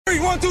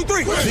1, 2,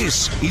 3.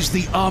 This is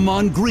the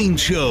Ahman Green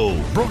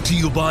Show, brought to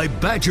you by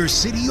Badger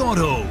City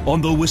Auto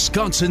on the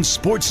Wisconsin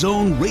Sports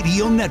Zone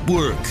Radio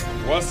Network.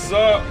 What's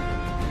up?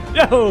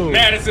 Yo!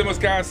 Madison,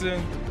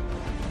 Wisconsin.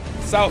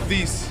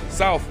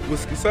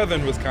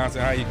 Southern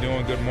Wisconsin. How you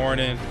doing? Good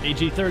morning.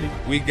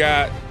 AG30. We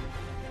got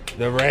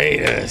the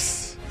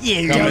Raiders.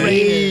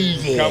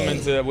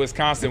 Coming to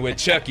Wisconsin with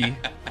Chucky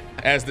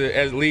as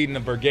leading the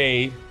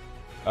brigade.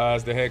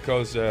 As the head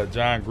coach,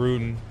 John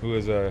Gruden, who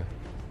is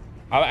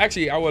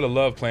I would have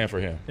loved playing for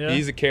him. Yeah.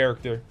 He's a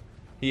character.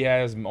 He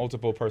has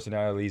multiple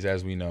personalities,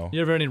 as we know.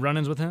 You ever had any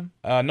run-ins with him?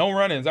 No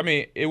run-ins. I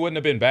mean, it wouldn't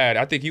have been bad.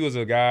 I think he was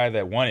a guy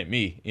that wanted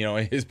me,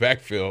 in his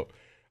backfield.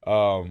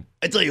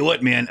 I tell you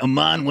what, man,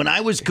 Ahman, when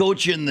I was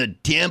coaching the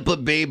Tampa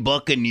Bay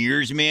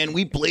Buccaneers, man,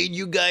 we played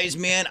you guys,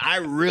 man. I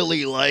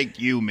really liked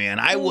you, man.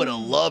 I would have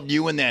loved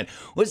you in that.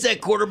 What's that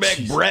quarterback,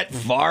 Brett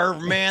Favre,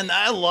 man?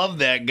 I love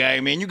that guy,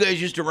 man. You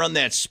guys used to run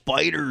that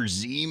Spider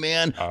Z,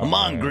 man.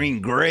 Ahman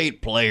Green,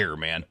 great player,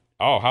 man.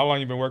 Oh, how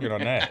long you been working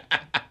on that?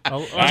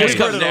 We've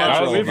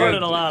heard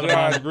it a lot.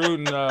 John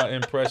Gruden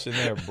impression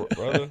there,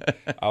 brother.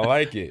 I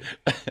like it.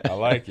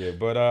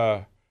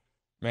 But,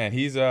 man,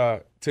 he's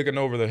taking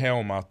over the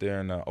helm out there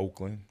in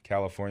Oakland,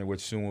 California,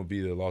 which soon will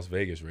be the Las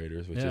Vegas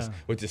Raiders,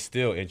 which is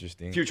still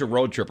interesting. Future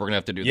road trip, we're gonna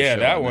have to do. Yeah,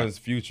 that one's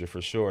future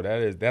for sure.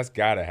 That's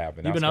got to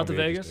happen. You been out to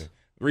Vegas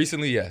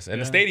recently? Yes,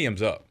 and the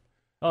stadium's up.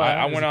 Oh,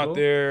 I went out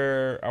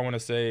there. I want to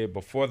say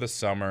before the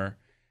summer,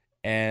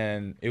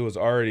 and it was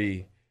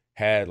already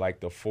had like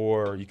the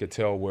four. You could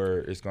tell where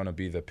it's going to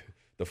be the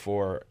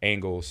four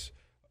angles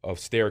of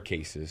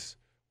staircases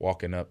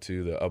walking up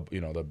to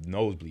the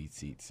nosebleed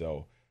seats.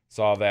 So.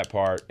 Saw that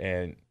part,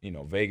 and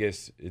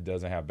Vegas, it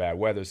doesn't have bad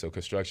weather, so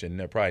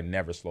construction probably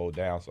never slowed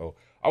down. So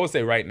I would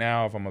say right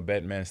now, if I'm a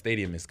betting man,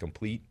 stadium is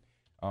complete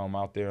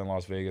out there in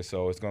Las Vegas.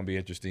 So it's going to be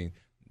interesting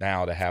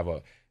now to have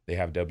they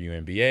have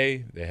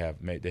WNBA,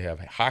 they have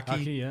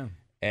hockey,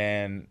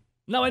 and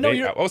no, I know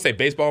I would say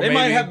baseball. They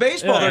might have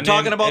baseball. They're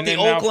talking about the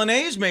Oakland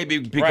A's maybe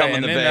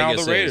becoming the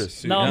Vegas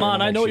A's. Now,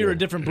 Man, I know you're a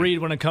different breed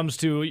when it comes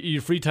to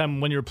your free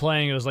time when you're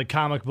playing. It was like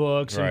comic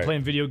books and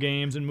playing video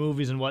games and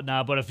movies and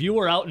whatnot. But if you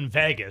were out in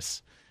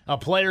Vegas, a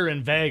player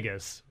in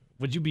Vegas,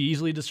 would you be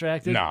easily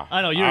distracted? Nah.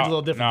 I know you're a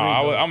little different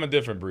breed. I'm a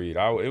different breed.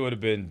 It would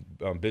have been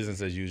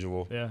business as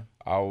usual. Yeah.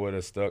 I would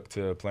have stuck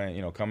to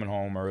playing, coming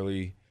home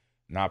early,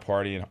 not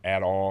partying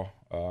at all.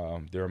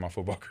 During my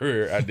football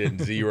career, I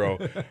did zero.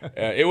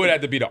 It would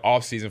have to be the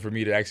off season for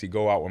me to actually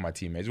go out with my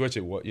teammates, which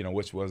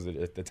was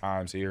at the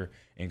times here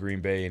in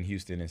Green Bay and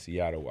Houston and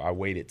Seattle. I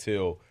waited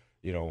till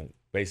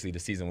basically the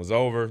season was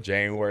over.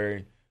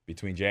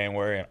 Between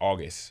January and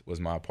August was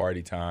my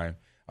party time.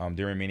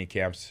 During mini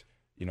camps,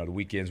 the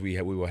weekends we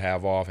will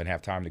have off and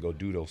have time to go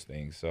do those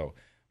things. So,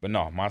 but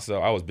no,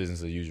 myself, I was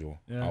business as usual.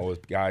 Yeah.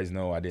 Guys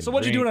know I didn't. So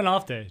what'd you do on an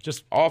off day?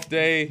 Just off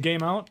day,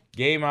 game out.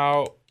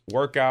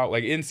 Workout,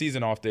 like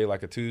in-season off day,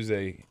 like a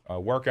Tuesday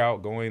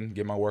workout,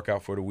 get my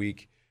workout for the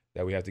week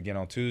that we have to get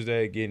on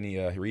Tuesday, get any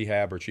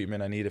rehab or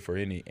treatment I needed for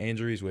any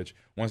injuries, which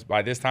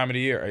by this time of the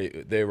year,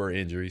 they were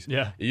injuries.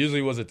 Yeah. It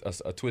usually was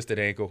a twisted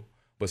ankle,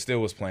 but still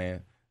was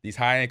playing. These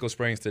high ankle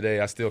sprains today,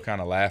 I still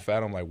kind of laugh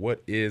at them. Like,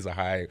 what is a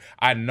high?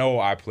 I know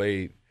I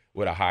played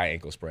with a high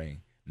ankle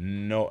sprain.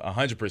 No,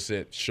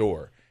 100%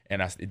 sure.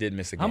 And it did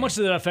miss a game. How much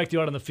did that affect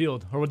you out on the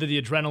field? Or did the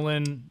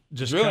adrenaline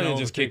just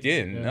kicked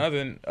in? Yeah.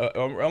 Nothing,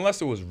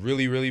 unless it was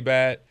really, really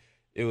bad.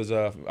 It was,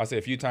 I say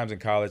a few times in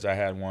college I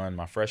had one.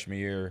 My freshman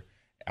year,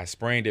 I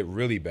sprained it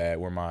really bad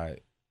where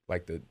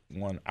the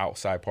one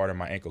outside part of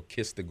my ankle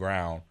kissed the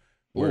ground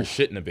where it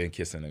shouldn't have been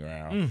kissing the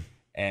ground.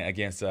 And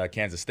against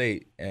Kansas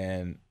State.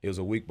 And it was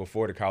a week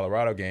before the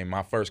Colorado game,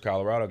 my first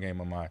Colorado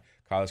game of my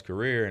college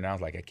career. And I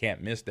was like, I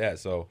can't miss that.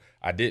 So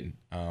I didn't.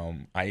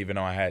 Even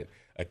though I had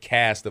a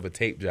cast of a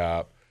tape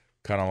job,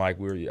 kind of like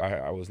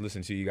I was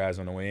listening to you guys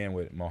on the way in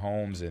with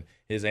Mahomes and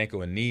his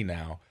ankle and knee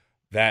now.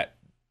 That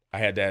I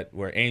had that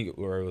where it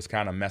was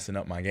kind of messing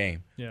up my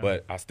game,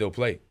 but I still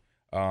played.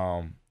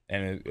 And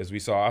as we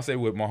saw, I say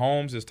with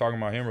Mahomes, just talking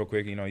about him real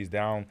quick, he's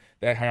down.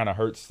 That kind of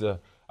hurts a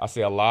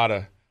lot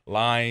of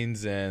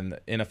lines and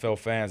NFL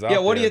fans out there.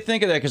 Yeah, what do you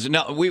think of that? Because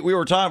we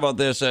were talking about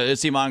this.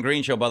 It's the Ahman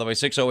Green Show, by the way,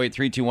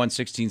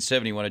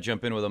 608-321-1670. You want to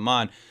jump in with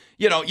Ahman.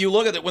 You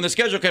look at it when the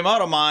schedule came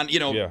out, Ahman,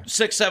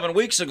 6-7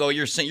 weeks ago,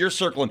 you're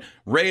circling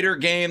Raider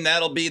game,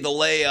 that'll be the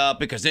layup,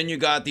 because then you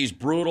got these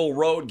brutal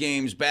road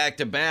games back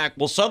to back.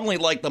 Well, suddenly,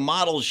 like the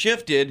model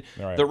shifted.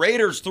 Right. The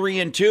Raiders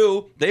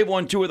 3-2. They've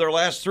won 2 of their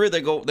last 3.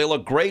 They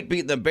look great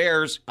beating the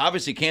Bears.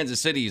 Obviously, Kansas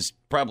City's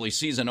probably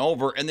season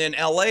over. And then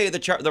LA,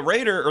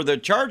 the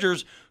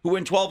Chargers, who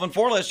went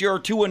 12-4 last year, are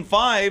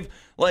 2-5.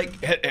 Like,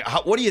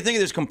 what do you think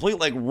of this complete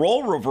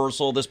role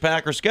reversal of this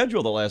Packers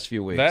schedule the last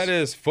few weeks? That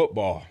is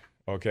football.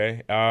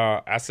 Okay,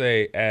 I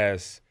say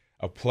as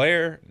a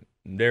player,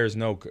 there's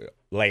no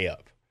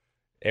layup.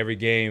 Every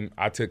game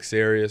I took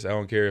serious. I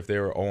don't care if they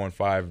were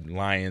 0-5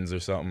 Lions or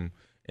something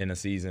in the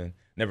season.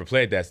 Never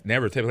played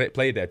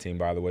that team,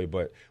 by the way.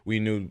 But we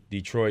knew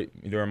Detroit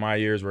during my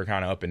years were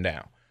kind of up and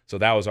down. So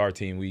that was our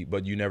team.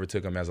 But you never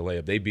took them as a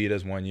layup. They beat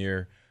us one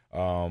year,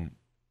 and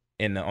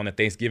on the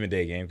Thanksgiving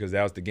Day game, because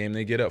that was the game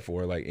they get up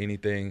for. Like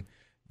anything,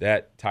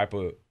 that type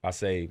of, I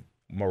say,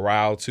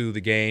 morale to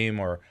the game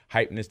or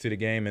hypeness to the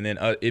game, and then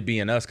it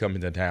being us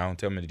coming to town,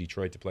 coming to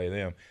Detroit to play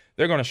them,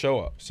 they're going to show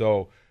up.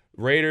 So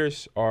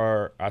Raiders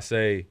are, I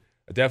say,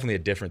 definitely a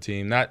different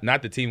team. Not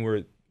the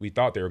team we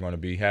thought they were going to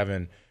be,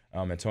 having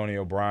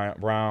Antonio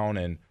Brown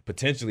and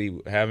potentially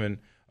having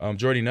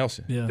Jordy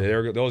Nelson. Yeah.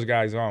 Those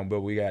guys on,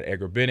 but we got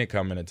Edgar Bennett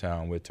coming to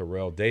town with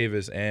Terrell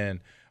Davis and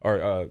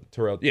Deshaun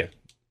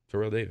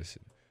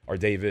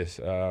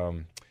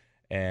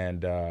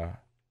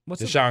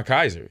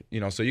Kaiser.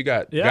 So you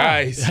got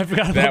guys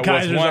that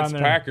was once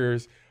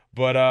Packers.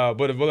 But I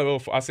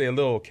say a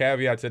little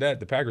caveat to that: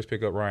 the Packers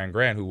pick up Ryan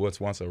Grant, who was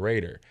once a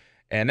Raider,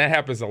 and that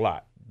happens a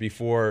lot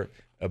before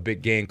a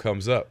big game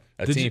comes up.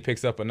 A team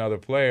picks up another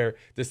player.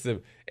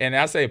 And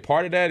I say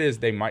part of that is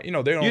they might, they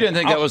don't. You didn't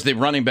think that was the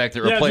running back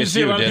that replaced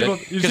you, did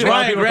it? Because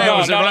Ryan Grant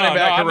was the running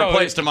back that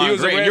replaced Ahman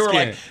Green. You were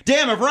like,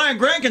 damn, if Ryan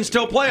Grant can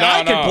still play,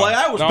 I can play.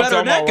 I was better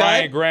than that guy.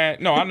 Ryan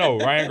Grant. No, I know.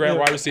 Ryan Grant,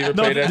 wide receiver,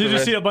 played that. Did you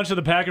see a bunch of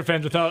the Packer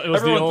fans thought it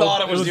was Everyone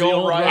thought it was the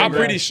old Ryan Grant. I'm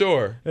pretty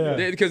sure.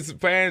 Because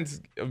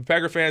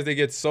Packer fans, they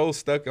get so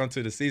stuck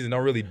onto the season,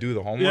 don't really do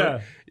the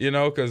homework.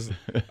 Because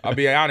I'll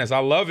be honest, I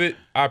love it.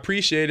 I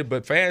appreciate it,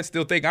 but fans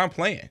still think I'm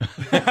playing.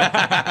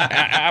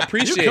 I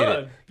appreciate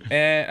it.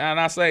 And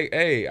I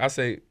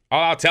say,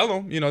 I'll tell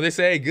them. They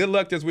say, hey, good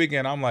luck this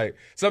weekend. I'm like,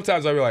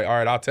 sometimes I'll be like, all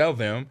right, I'll tell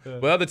them.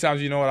 But other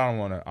times, you know what? I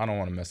don't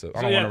want to mess up.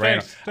 I don't want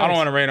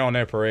to rain on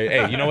their parade.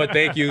 Hey, you know what?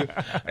 Thank you.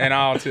 And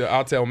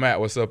I'll tell Matt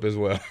what's up as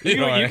well.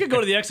 You could go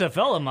to the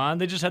XFL, Ahman.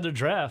 They just had their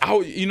draft.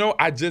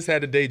 I just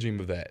had a daydream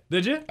of that.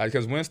 Did you?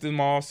 Because Winston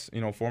Moss,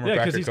 former Packer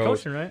because he's coach.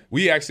 Coaching, right?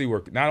 We actually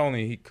were, not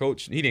only he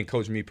didn't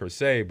coach me per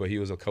se, but he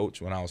was a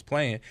coach when I was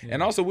playing. Yeah.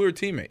 And also we were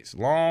teammates.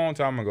 Long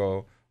time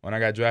ago, when I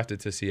got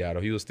drafted to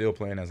Seattle, he was still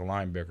playing as a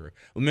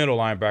middle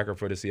linebacker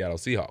for the Seattle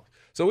Seahawks.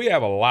 So we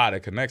have a lot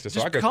of connections.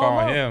 So I could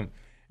call him and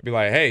be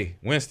like, hey,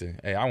 Winston,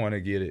 hey, I want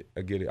to get it.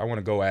 I want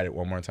to go at it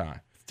one more time.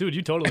 Dude,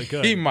 you totally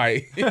could. He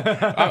might.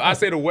 I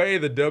say the way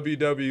the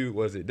WWE,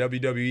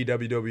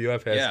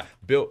 WWF has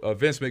built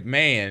Vince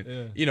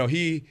McMahon,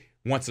 he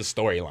wants a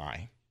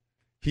storyline.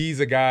 He's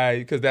a guy,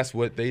 because that's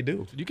what they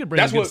do. You could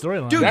bring a good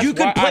storyline. Dude, you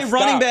could play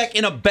running back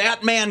in a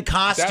Batman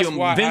costume.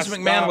 Vince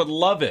McMahon would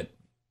love it.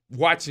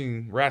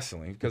 Watching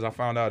wrestling, because I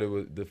found out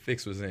the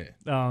fix was in.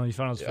 Oh, you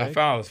found it was fake?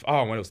 I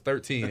found when it was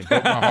 13. It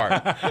broke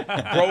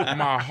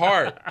my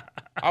heart.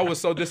 I was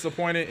so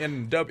disappointed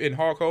in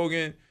Hulk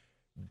Hogan,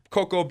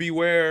 Coco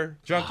Beware,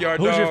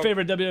 Junkyard Dog. Who's your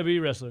favorite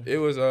WWE wrestler? It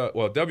was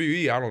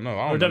WE. I don't know.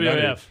 Or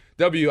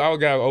WWF. I was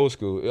guy old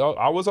school.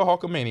 I was a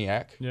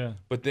Hulkamaniac. Yeah.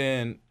 But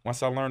then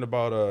once I learned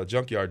about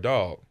Junkyard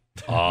Dog,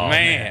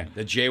 man,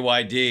 the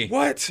JYD.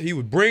 What? He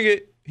would bring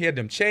it. He had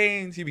them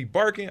chains. He'd be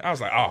barking. I was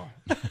like,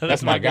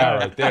 that's my guy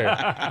right there.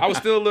 I was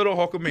still a little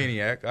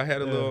Hulkamaniac. I had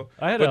a little.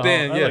 I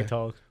liked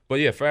Hulk. But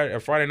yeah,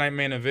 Friday night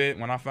main event,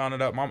 when I found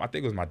it up, I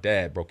think it was my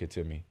dad broke it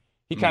to me.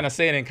 He kind of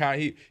said it,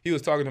 and he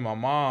was talking to my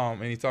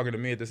mom, and he's talking to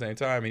me at the same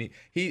time. And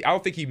I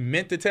don't think he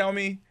meant to tell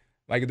me,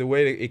 like the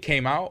way that it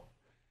came out,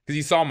 because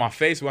he saw my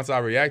face once I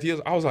reacted.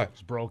 I was like,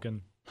 it's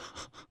broken.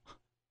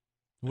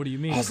 What do you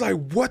mean? I was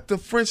like, what the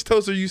French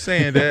toast are you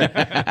saying,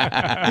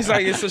 Dad? He's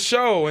like, it's a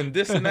show and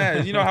this and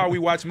that. You know how we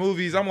watch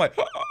movies? I'm like,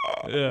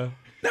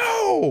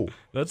 no.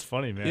 That's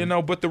funny,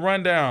 man. But the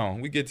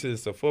rundown, we get to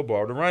this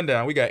football. The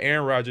rundown, we got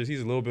Aaron Rodgers. He's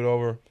a little bit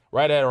over,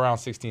 right at around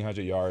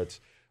 1,600 yards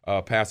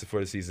passing for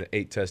the season,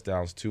 8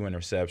 touchdowns, 2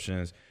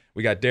 interceptions.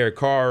 We got Derek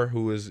Carr,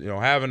 who is,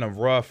 having a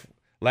rough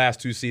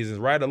last 2 seasons,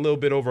 right a little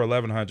bit over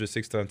 1,100,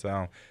 6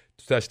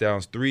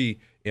 touchdowns, 3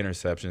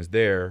 interceptions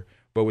there.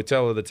 But we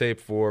tell the tape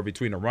for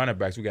between the running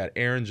backs, we got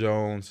Aaron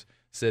Jones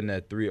sitting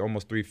at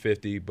almost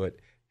 350, but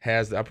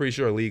has, I'm pretty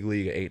sure, a league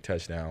 8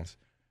 touchdowns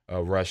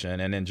rushing.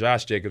 And then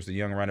Josh Jacobs, the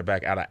young running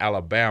back out of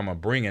Alabama,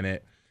 bringing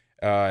it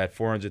at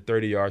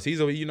 430 yards.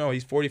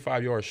 He's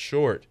 45 yards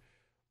short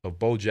of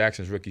Bo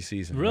Jackson's rookie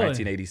season, really?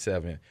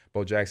 1987.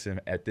 Bo Jackson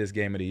at this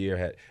time of the year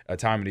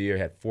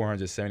had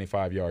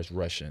 475 yards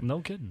rushing.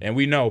 No kidding. And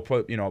we know,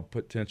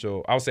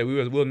 potential. I would say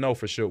we'll know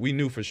for sure. We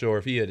knew for sure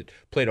if he had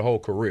played a whole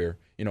career,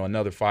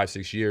 another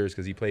 5-6 years,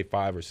 because he played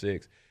 5 or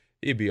 6,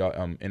 he'd be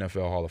an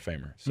NFL Hall of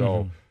Famer.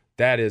 So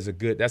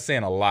that's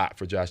saying a lot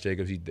for Josh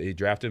Jacobs. He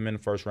drafted him in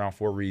the first round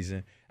for a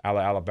reason.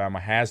 Alabama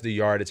has the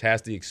yardage,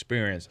 has the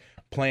experience,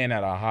 playing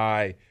at a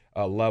high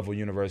level,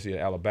 University of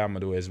Alabama,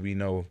 as we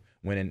know,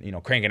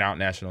 winning, cranking out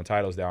national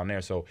titles down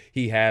there. So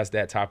he has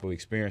that type of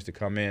experience to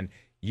come in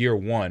year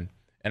one.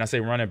 And I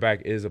say running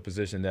back is a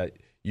position that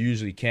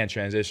usually can't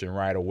transition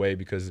right away,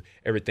 because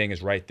everything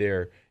is right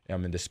there.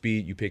 And the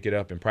speed, you pick it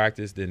up in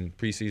practice, then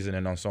preseason,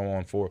 and so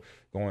on for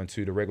going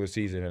to the regular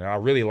season. And I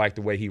really like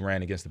the way he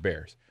ran against the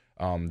Bears.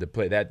 The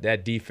play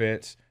that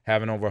defense,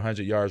 having over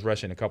 100 yards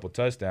rushing, a couple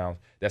touchdowns,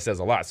 that says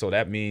a lot. So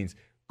that means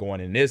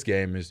going in this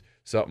game is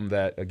something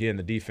that, again,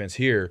 the defense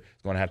here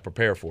is going to have to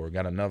prepare for.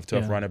 Got enough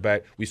tough running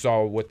back. We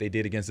saw what they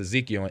did against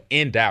Ezekiel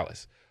in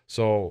Dallas.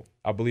 So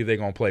I believe they're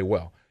going to play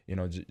well.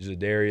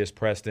 Jadarius,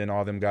 Preston,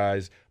 all them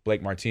guys,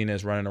 Blake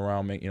Martinez running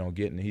around,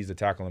 he's a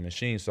tackling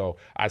machine. So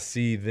I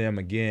see them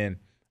again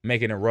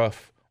making it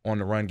rough on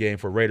the run game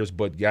for Raiders,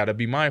 but got to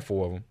be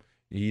mindful of him.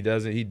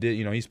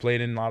 He's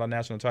played in a lot of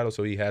national titles,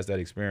 so he has that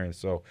experience.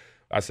 So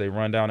I say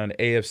run down in the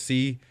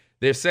AFC.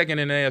 They're second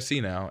in the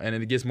AFC now, and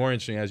it gets more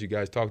interesting as you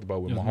guys talked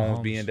about with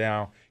Mahomes being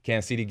down.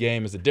 Kansas City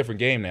game is a different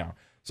game now.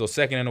 So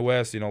second in the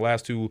West,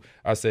 last two,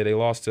 I say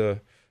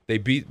they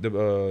beat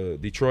the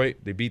Detroit,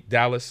 they beat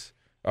Dallas.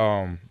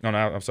 I'm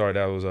sorry,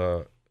 that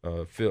was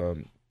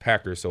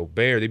Packers. So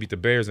they beat the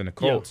Bears and the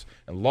Colts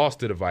and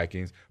lost to the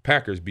Vikings.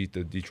 Packers beat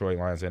the Detroit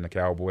Lions and the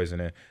Cowboys, and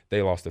then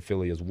they lost to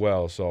Philly as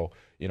well. So,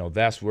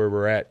 that's where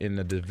we're at in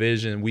the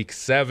division, week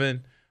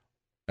 7,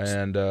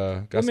 and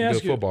got some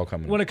good football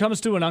coming. When it comes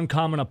to an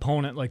uncommon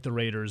opponent like the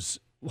Raiders,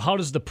 how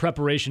does the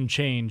preparation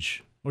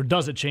change, or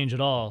does it change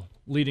at all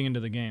leading into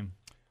the game?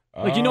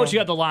 Like, you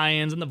got the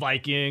Lions and the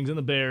Vikings and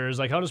the Bears.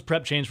 Like, how does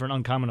prep change for an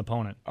uncommon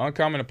opponent?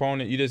 Uncommon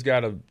opponent, you just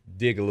got to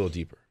dig a little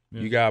deeper.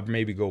 Yeah. You got to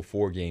maybe go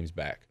 4 games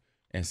back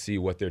and see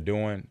what they're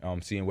doing,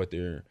 seeing what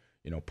their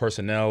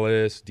personnel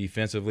is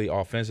defensively,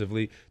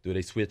 offensively. Do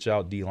they switch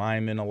out D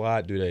linemen a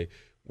lot? Do they,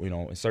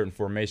 in certain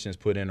formations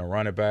put in a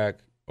running back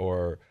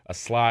or a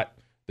slot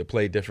to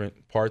play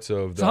different parts of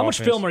the offense? So how much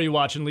film are you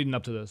watching leading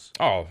up to this?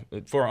 Oh,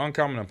 for an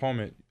uncommon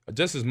opponent,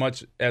 just as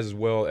much as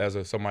well as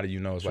somebody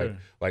is sure.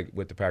 like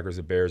with the Packers,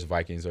 the Bears,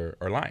 Vikings, or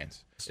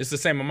Lions. It's the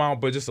same amount,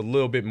 but just a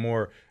little bit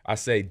more, I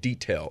say,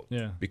 detailed.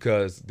 Yeah.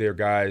 Because they're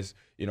guys,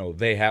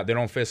 they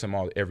don't face them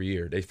all every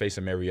year. They face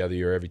them every other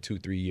year, every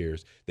 2-3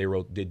 years. They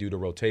do the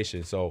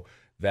rotation. So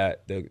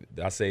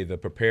I say the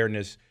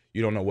preparedness,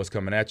 you don't know what's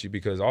coming at you,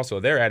 because also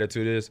their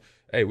attitude is,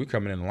 hey, we're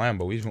coming in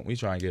Lambeau. We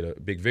try and get a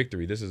big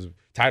victory. This is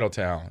title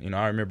town.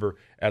 I remember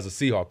as a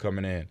Seahawk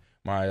coming in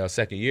my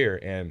second year,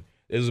 and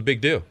it was a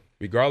big deal.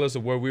 Regardless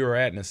of where we were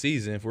at in the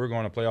season, if we were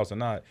going to playoffs or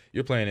not,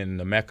 you're playing in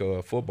the mecca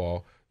of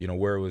football,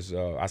 where it was,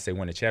 I say,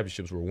 when the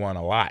championships were won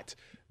a lot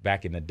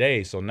back in the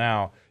day. So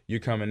now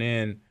you're coming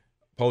in,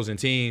 opposing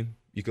team,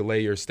 you could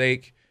lay your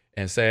stake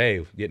and say,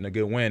 hey, getting a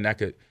good win, that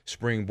could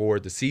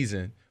springboard the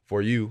season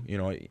for you.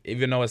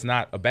 Even though it's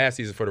not a bad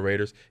season for the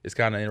Raiders, it's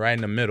kind of right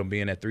in the middle,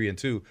 being at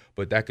 3-2,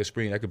 but that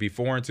could be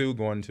 4-2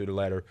 going into the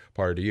latter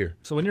part of the year.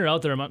 So when you're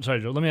out there, I'm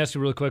sorry, Joe, let me ask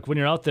you real quick. When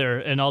you're out there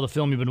and all the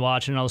film you've been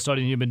watching, all the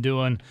studying you've been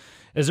doing,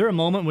 is there a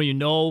moment where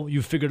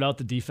you figured out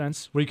the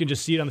defense, where you can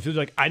just see it on the field,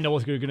 like, I know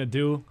what you're going to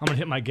do, I'm going to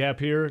hit my gap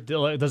here?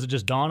 Does it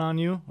just dawn on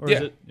you? Or is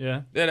it,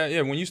 Yeah,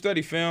 when you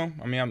study film,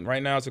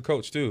 right now as a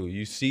coach too,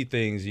 you see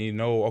things,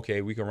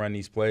 okay, we can run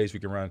these plays, we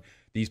can run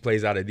these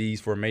plays out of these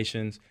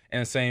formations,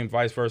 and the same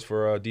vice versa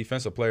for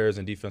defensive players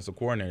and defensive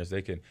coordinators.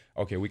 They can,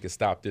 we can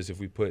stop this if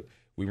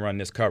we run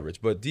this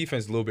coverage. But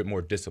defense is a little bit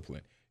more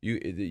disciplined.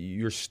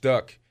 You're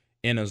stuck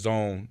in a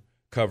zone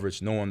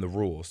coverage knowing the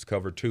rules.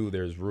 Cover 2,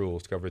 there's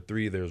rules. Cover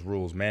 3, there's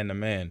rules.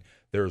 Man-to-man,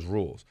 there's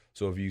rules.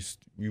 So if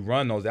you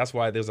run those, that's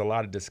why there's a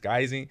lot of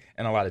disguising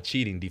and a lot of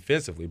cheating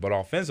defensively. But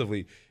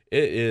offensively,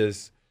 it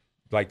is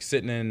like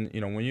sitting in,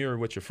 when you're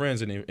with your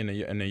friends in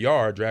the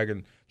yard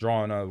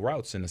drawing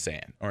routes in the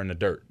sand or in the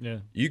dirt. Yeah.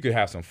 You could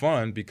have some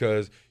fun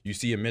because you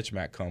see a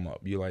mismatch come up.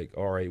 You're like,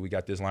 all right, we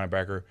got this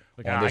linebacker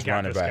on this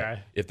running back.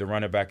 Guy. If the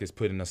running back is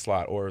put in the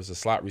slot, or it's a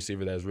slot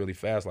receiver that is really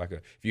fast, if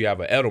you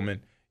have an Edelman,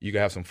 you can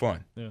have some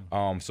fun.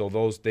 Yeah. So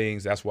those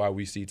things, that's why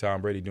we see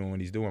Tom Brady doing what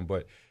he's doing.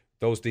 But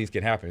those things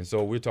can happen.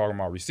 So we're talking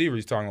about receivers.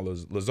 He's talking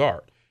about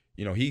Lazard.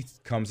 He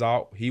comes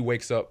out. He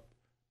wakes up,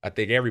 I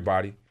think,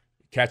 everybody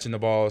catching the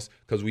balls,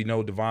 because we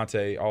know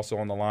Davante also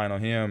on the line on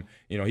him.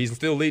 He's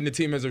still leading the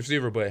team as a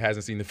receiver, but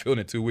hasn't seen the field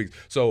in 2 weeks.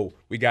 So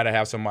we got to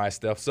have somebody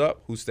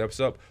who steps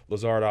up.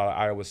 Lazard out of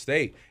Iowa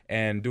State,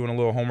 and doing a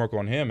little homework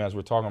on him as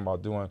we're talking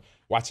about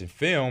watching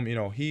film.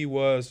 He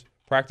was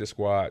practice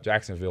squad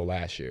Jacksonville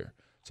last year.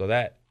 So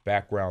that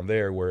background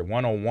there, where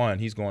 101,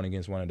 he's going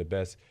against one of the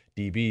best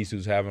DBs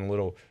who's having a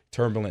little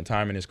turbulent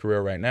time in his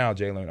career right now,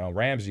 Jalen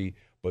Ramsey,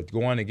 but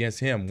going against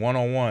him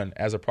 101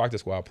 as a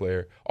practice squad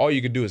player, all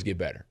you can do is get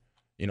better.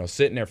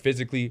 Sitting there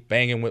physically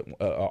banging with an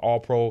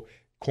all-pro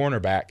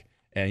cornerback,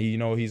 and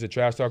he's a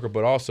trash talker,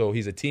 but also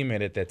he's a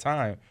teammate at that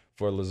time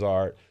for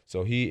Lazard.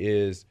 So he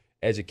is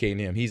educating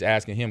him. He's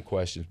asking him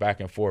questions back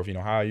and forth.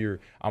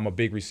 I'm a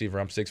big receiver.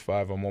 I'm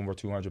 6'5". I'm over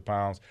 200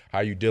 pounds. How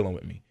are you dealing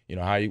with me?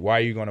 Why are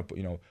you going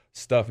to,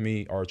 stuff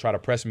me or try to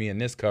press me in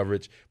this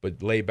coverage,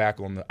 but lay back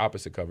on the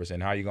opposite coverage?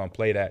 And how are you going to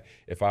play that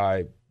if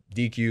I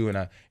DQ, and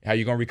how are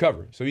you going to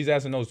recover? So he's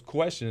asking those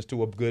questions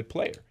to a good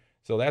player.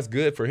 So that's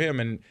good for him.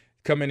 And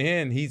coming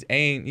in, he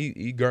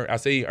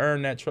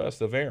earned that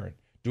trust of Aaron,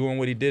 doing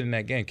what he did in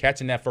that game,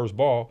 catching that first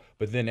ball,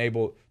 but then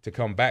able to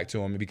come back to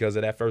him. And because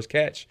of that first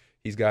catch,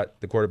 he's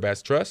got the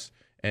quarterback's trust,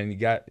 and he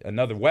got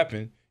another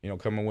weapon,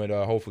 coming with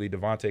hopefully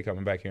Davante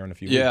coming back here in a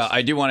few weeks. Yeah,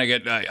 I do want to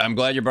get I'm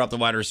glad you brought the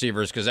wide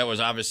receivers, because that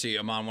was obviously,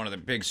 Ahman, one of the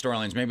big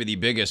storylines, maybe the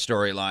biggest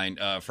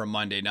storyline from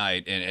Monday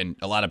night, and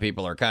a lot of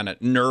people are kind of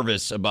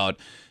nervous about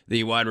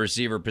the wide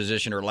receiver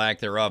position or lack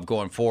thereof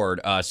going forward.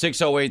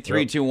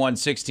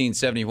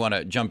 608-321-1670. You want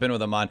to jump in with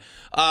them on.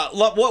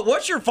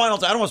 What's your final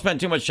I don't want to spend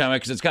too much time on it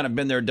because it's kind of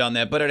been there, done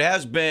that, but it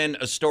has been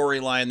a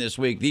storyline this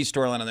week, the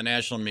storyline on the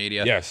national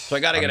media. Yes. So I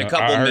got to get a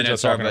couple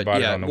minutes of it.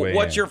 Yeah.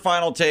 What's your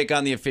final take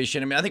on the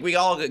officiating? I mean, I think we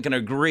all can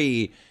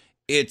agree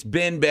it's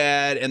been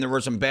bad, and there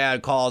were some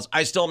bad calls.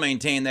 I still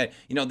maintain that,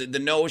 the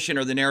notion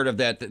or the narrative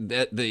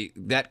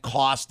that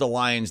cost the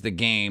Lions the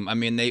game. I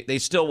mean, they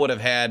still would have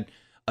had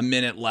a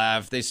minute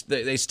left.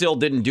 They still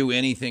didn't do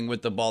anything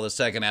with the ball the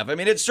second half. I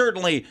mean, it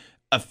certainly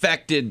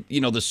affected,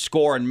 the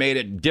score and made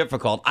it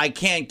difficult. I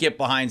can't get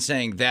behind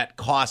saying that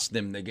cost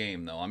them the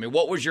game, though. I mean,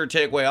 what was your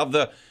takeaway of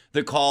the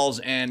calls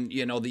and,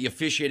 the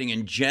officiating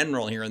in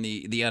general here in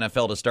the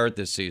NFL to start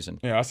this season?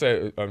 Yeah, I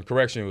said,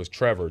 correction, it was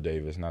Trevor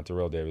Davis, not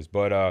Terrell Davis.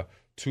 But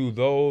to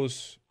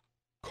those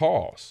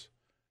calls,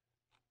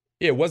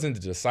 it wasn't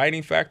the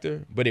deciding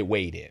factor, but it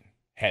weighed in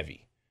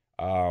heavy.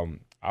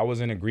 I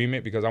was in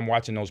agreement because I'm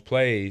watching those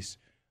plays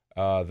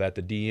that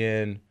the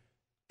DN,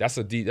 that's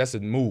a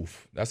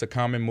move. That's a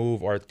common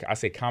move, or I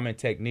say common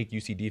technique. You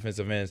see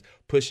defensive ends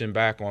pushing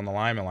back on the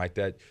lineman like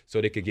that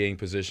so they could get in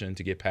position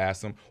to get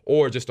past them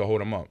or just to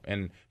hold them up.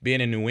 And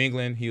being in New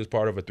England, he was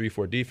part of a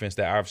 3-4 defense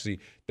that obviously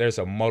there's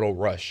a muddle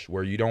rush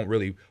where you don't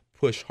really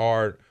push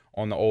hard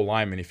on the old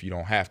lineman if you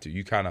don't have to.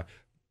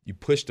 You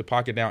push the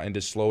pocket down and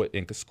just slow it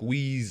and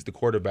squeeze the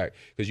quarterback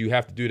because you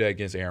have to do that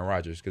against Aaron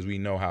Rodgers because we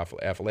know how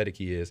athletic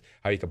he is,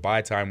 how he could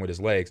buy time with his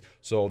legs.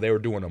 So they were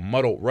doing a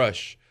muddled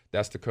rush.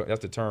 That's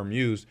the term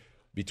used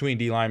between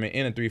D linemen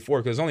and a 3-4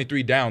 because there's only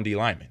 3 down D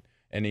linemen.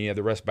 And then you have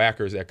the rest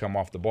backers that come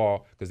off the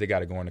ball because they got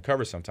to go into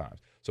cover sometimes.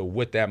 So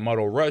with that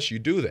muddled rush, you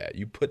do that.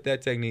 You put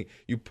that technique,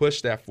 you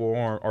push that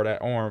forearm or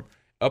that arm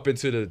up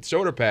into the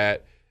shoulder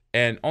pad,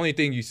 and only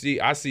thing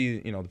I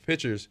see, the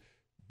pitchers,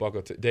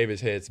 buckle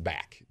Davis' head's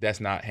back. That's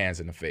not hands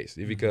in the face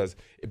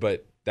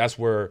but that's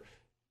where,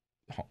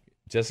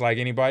 just like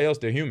anybody else,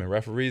 they're human.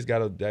 Referees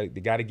got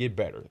to get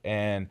better,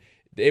 and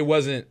it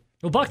wasn't.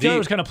 Well, Buck Taylor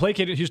was kind of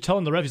placated. He was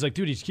telling the ref, he's like,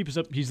 dude,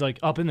 he's like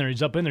up in there.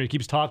 He's up in there. He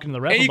keeps talking to the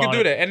ref. And you can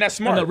do that, and that's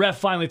smart. And the ref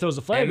finally throws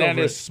the flag over. And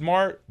that is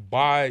smart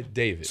by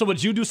David. So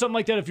would you do something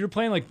like that if you're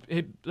playing like,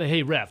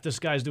 hey ref, this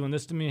guy's doing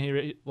this to me.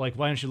 Hey, like,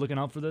 why aren't you looking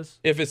out for this?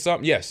 If it's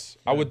something, yes,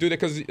 I would do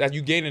that because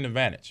you gain an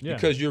advantage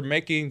because you're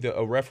making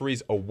the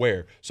referees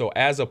aware. So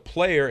as a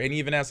player and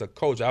even as a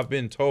coach, I've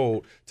been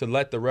told to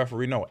let the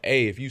referee know,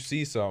 hey, if you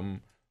see something,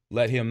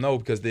 let him know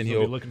because then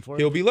he'll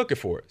be looking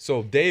for it.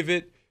 So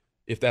David,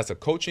 if that's a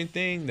coaching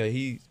thing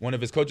that one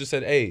of his coaches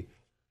said, hey,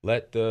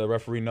 let the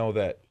referee know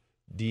that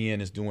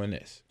DN is doing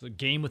this. It's a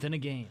game within a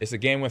game. It's a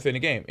game within a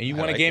game. And you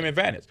want a game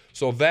advantage.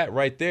 So that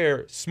right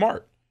there,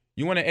 smart.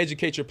 You want to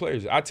educate your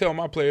players. I tell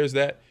my players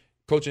that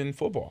coaching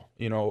football,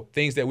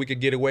 things that we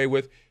could get away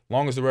with,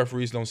 long as the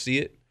referees don't see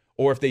it.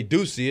 Or if they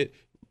do see it,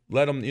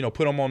 let them,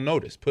 put them on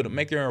notice.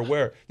 Make them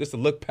aware just to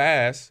look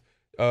past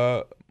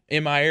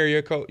in my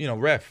area,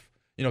 ref.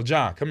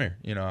 John, come here.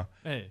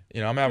 Hey,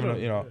 I'm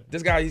having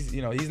this guy.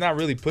 He's not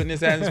really putting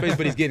his hand in his face,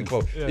 but he's getting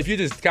close. Yeah. If you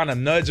just kind of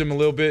nudge him a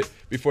little bit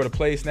before the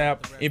play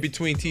snap, in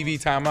between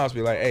TV timeouts,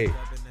 be like, hey,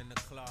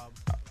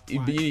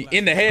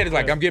 in the head is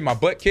like I'm getting my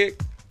butt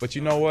kicked. But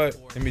you know what?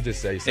 Let me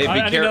just say something. Hey,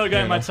 I didn't know the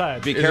guy on my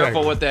side. Be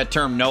careful with that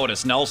term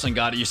notice. Nelson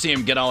got it. You see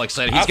him get all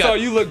excited. I saw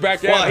you look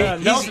back at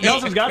him.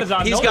 Nelson's got his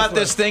on. He's got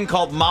this thing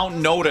called Mount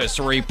Notice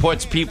where he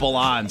puts people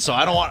on. So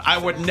I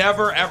would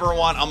never, ever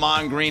want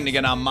Ahman Green to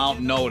get on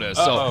Mount Notice.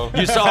 So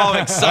you saw how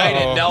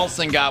excited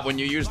Nelson got when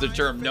you used the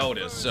term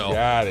notice. So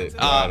got it.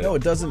 No,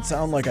 it doesn't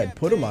sound like I'd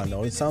put him on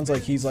notice. It sounds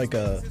like he's like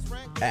a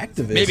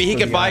activist. Maybe he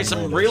could buy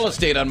some real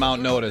estate on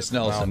Mount Notice,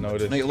 Nelson. Mount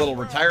Notice. Make a little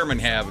retirement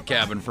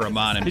cabin for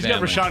Ahman and He's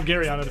family. He's got Rashawn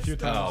Gary on it a few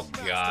times. Oh,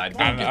 God.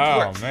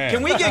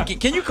 Man.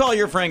 Can you call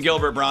your friend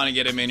Gilbert Brown and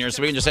get him in here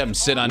so we can just have him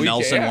sit on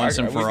Nelson once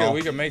and for all?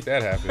 We can make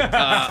that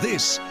happen.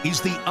 This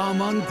is the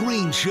Ahman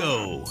Green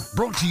Show,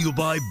 brought to you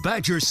by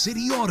Badger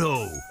City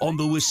Auto on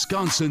the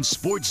Wisconsin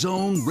Sports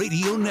Zone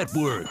Radio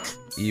Network.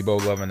 Ebo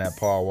loving that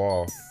Paul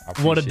Wall.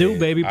 What to do,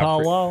 baby,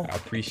 Paul Wall? I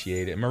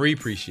appreciate it. Marie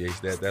appreciates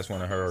that. That's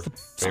one of her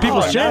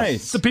people's champ.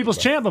 It's the people's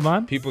champ,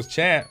 man. People's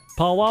champ.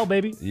 Paul Wall,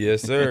 baby.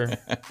 Yes, sir.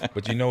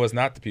 But you know it's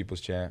not the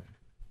people's champ.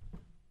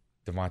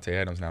 Davante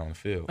Adams not on the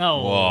field.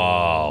 Oh,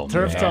 whoa,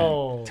 turf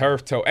toe.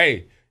 Turf toe.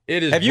 Hey,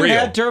 it is. Have you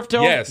had turf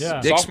toe? Yes.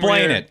 Yeah.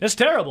 Explain it. It's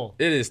terrible.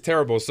 It is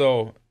terrible.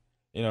 So,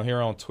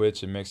 here on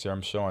Twitch and Mixer,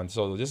 I'm showing.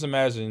 So just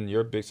imagine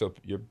your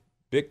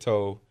big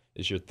toe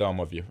is your thumb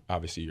of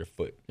obviously your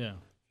foot. Yeah.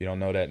 If you don't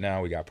know that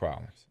now, we got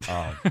problems.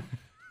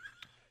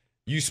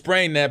 You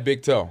sprain that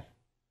big toe.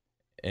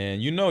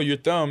 And your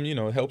thumb,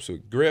 helps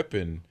with grip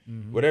and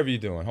whatever you're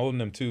doing. Holding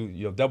them two,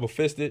 double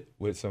fisted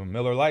with some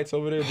Miller Lights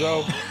over there,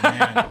 Joe.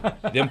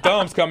 Them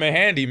thumbs come in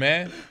handy,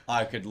 man.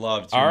 I could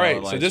love to. All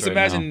right, so just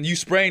imagine you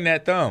sprain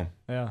that thumb.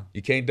 Yeah.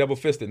 You can't double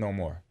fist it no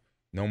more.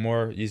 No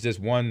more. It's just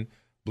one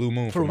blue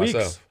moon for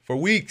myself. For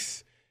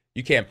weeks.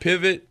 You can't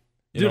pivot.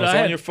 It's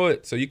on your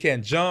foot. So you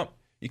can't jump.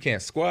 You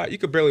can't squat. You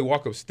could barely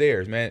walk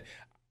upstairs, man.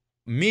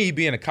 Me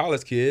being a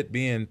college kid,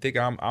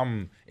 thinking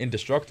I'm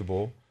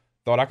indestructible,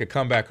 thought I could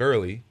come back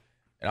early,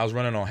 and I was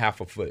running on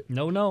half a foot.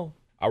 No.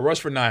 I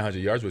rushed for 900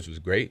 yards, which was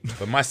great,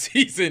 but my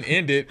season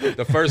ended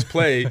the first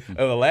play of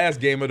the last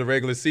game of the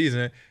regular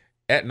season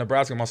at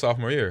Nebraska my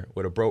sophomore year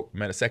with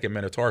a second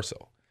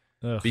metatarsal.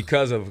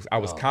 Because I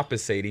was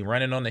compensating,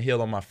 running on the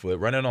heel on my foot,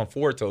 running on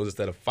 4 toes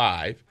instead of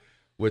 5,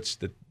 which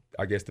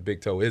I guess the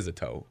big toe is a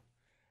toe.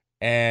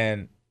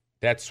 And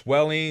that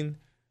swelling,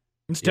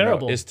 it's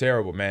terrible. It's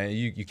terrible, man.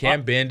 You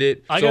can't bend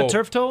it. I got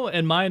turf toe,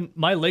 and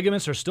my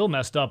ligaments are still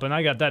messed up, and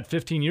I got that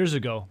 15 years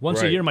ago.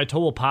 Once a year, my toe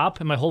will pop,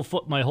 and my whole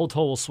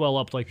toe will swell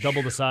up like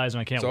double the size,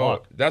 and I can't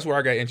walk. That's where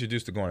I got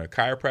introduced to going to a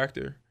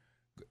chiropractor,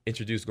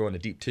 introduced to going to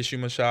deep tissue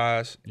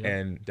massage,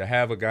 and to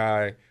have a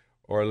guy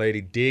or a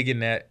lady dig in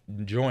that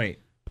joint,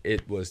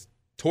 it was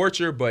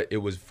torture, but it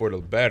was for the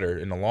better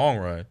in the long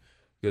run.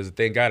 Because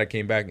thank God I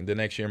came back the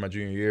next year, my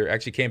junior year.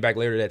 Actually came back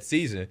later that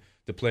season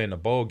to play in the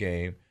bowl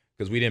game.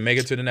 Because we didn't make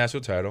it to the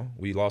national title.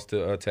 We lost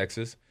to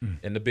Texas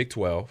in the Big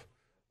 12,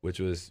 which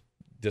was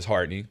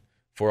disheartening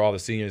for all the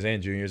seniors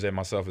and juniors and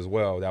myself as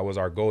well. That was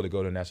our goal, to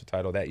go to the national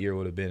title. That year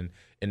would have been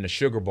in the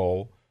Sugar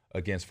Bowl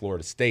against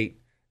Florida State.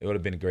 It would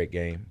have been a great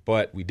game,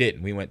 but we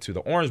didn't. We went to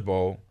the Orange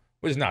Bowl,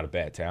 which is not a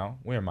bad town.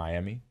 We're in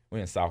Miami. We're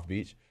in South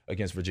Beach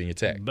against Virginia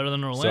Tech. Better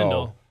than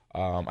Orlando.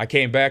 So I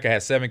came back. I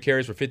had 7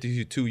 carries for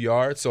 52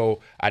 yards, so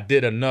I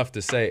did enough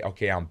to say,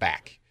 okay, I'm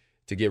back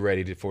to get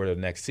ready for the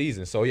next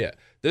season. So yeah,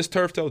 this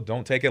turf toe,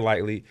 don't take it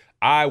lightly.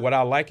 What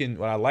I like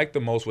the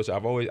most, which I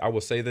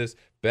will say this,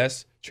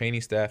 best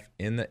training staff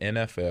in the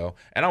NFL.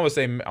 And I would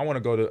say I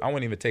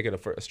wouldn't even take it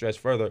a stretch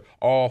further,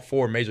 all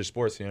 4 major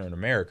sports here in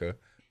America,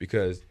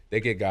 because they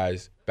get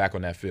guys back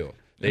on that field.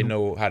 They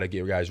know how to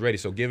get guys ready.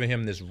 So giving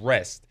him this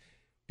rest,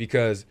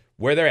 because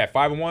where they're at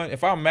 5-1,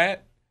 if I'm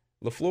Matt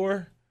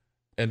LaFleur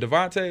and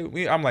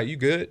Davante, I'm like, you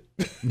good?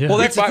 Yeah. Well,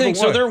 that's the thing.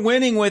 So they're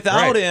winning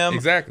without him.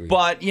 Exactly.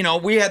 But,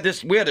 we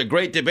had a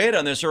great debate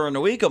on this earlier in the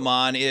week,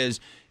 Ahman,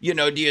 is, do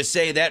you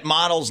say that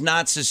model's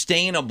not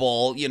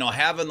sustainable,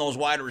 having those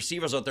wide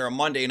receivers out there on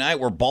Monday night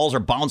where balls are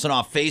bouncing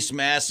off face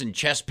masks and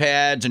chest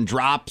pads and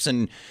drops,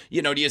 and,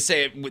 do you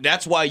say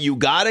that's why you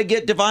got to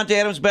get Davante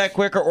Adams back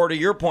quicker? Or to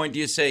your point, do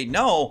you say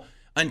no,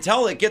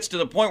 until it gets to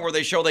the point where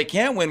they show they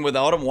can't win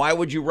without him, why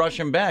would you rush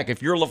him back?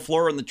 If you're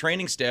LaFleur and the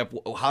training staff,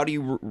 how do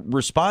you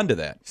respond to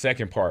that?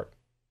 Second part,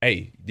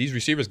 hey, these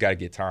receivers got to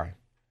get time.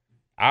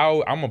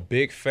 I'm a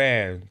big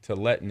fan to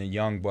letting the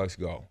young bucks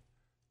go,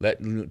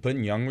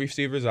 putting young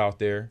receivers out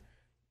there.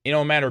 It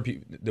don't matter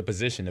the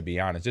position, to be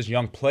honest, just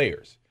young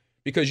players,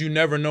 because you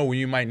never know when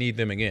you might need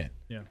them again.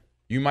 Yeah,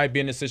 you might be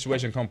in this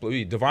situation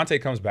completely.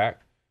 Davante comes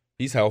back,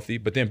 he's healthy,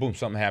 but then boom,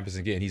 something happens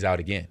again, he's out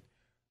again.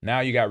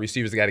 Now you got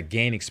receivers that got to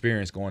gain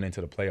experience going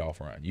into the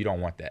playoff run. You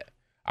don't want that.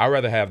 I'd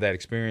rather have that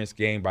experience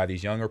gained by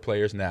these younger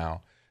players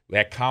now,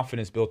 that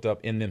confidence built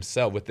up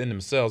within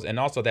themselves, and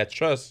also that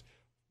trust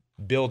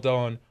built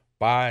on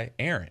by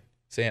Aaron,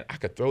 saying, I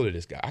could throw to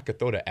this guy. I could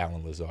throw to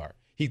Alan Lazard.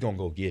 He's going to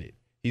go get it.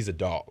 He's a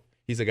dog.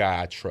 He's a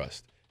guy I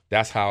trust.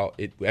 That's how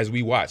as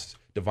we watched,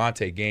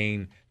 Davante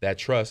gain that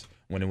trust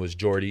when it was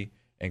Jordy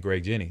and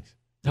Greg Jennings.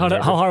 How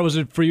hard was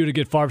it for you to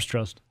get Favre's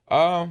trust?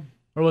 Or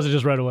was it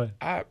just right away?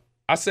 I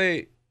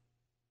say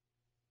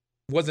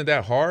wasn't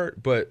that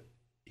hard, but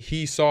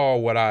he saw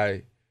what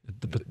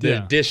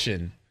the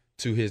addition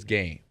to his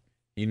game.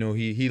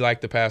 He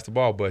liked to pass the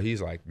ball, but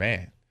he's like,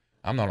 man,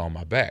 I'm not on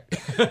my back.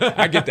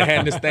 I get to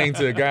hand this thing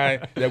to a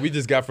guy that we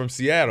just got from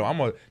Seattle. I'm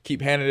gonna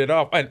keep handing it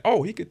off, and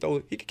he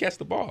could catch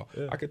the ball.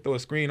 Yeah. I could throw a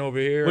screen over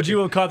here. Would you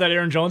have caught that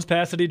Aaron Jones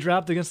pass that he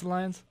dropped against the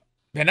Lions?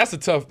 Man, that's a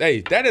tough.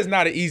 Hey, that is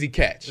not an easy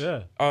catch.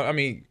 Yeah.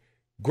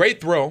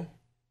 Great throw,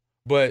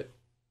 but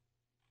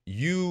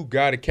you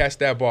got to catch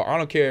that ball. I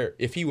don't care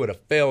if he would have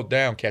fell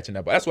down catching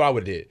that ball. That's what I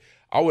would have did.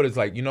 I would have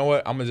like, you know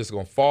what? I'm just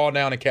going to fall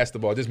down and catch the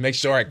ball. Just make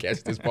sure I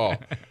catch this ball.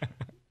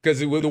 Because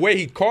the way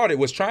he caught it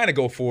was trying to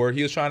go forward.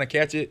 He was trying to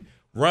catch it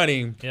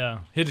running. Yeah,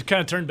 he just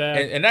kind of turned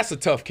back. And that's a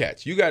tough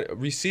catch. You got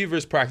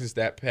receivers practice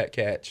that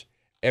catch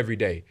every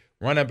day.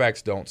 Running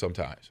backs don't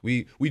sometimes.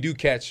 We do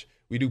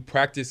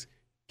practice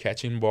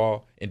catching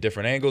ball in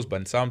different angles,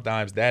 but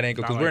sometimes that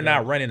angle, because we're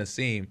not running a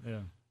seam. Yeah.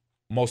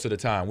 Most of the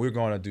time, we're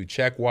going to do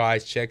check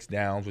wides, checks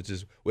downs, which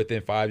is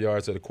within 5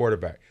 yards of the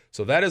quarterback.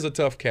 So that is a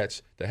tough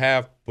catch to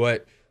have.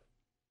 But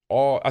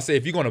I say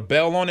if you're going to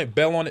bail on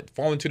it,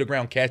 falling to the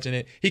ground, catching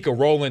it. He could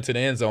roll into the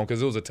end zone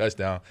because it was a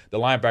touchdown. The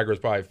linebacker was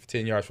probably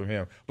 10 yards from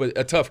him. But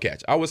a tough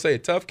catch. I would say a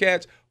tough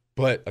catch,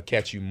 but a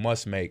catch you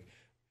must make.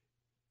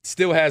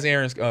 Still has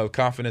Aaron's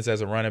confidence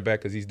as a running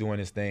back because he's doing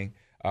his thing,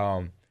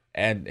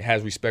 and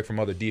has respect from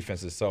other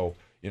defenses. So,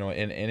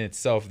 in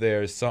itself,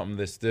 there is something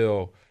that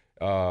still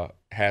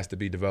has to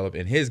be developed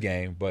in his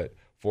game. But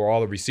for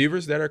all the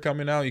receivers that are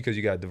coming out, because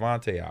you got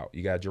Davante out,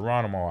 you got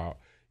Geronimo out,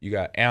 you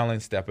got Allen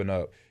stepping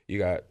up, you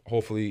got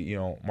hopefully,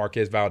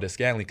 Marquez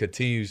Valdez-Scantling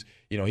continues.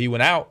 He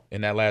went out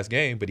in that last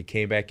game, but he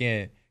came back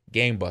in,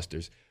 game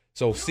busters.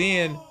 So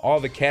seeing all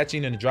the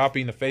catching and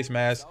dropping the face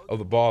mask of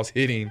the balls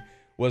hitting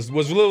was a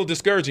little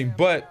discouraging,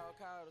 but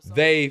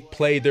they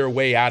played their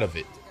way out of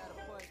it.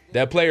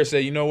 That player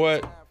said, you know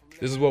what?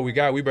 This is what we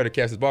got. We better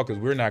catch this ball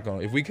because we're not going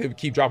to – if we could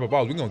keep dropping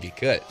balls, we're going to get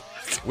cut.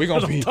 We're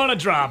gonna There's a ton of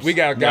drops. We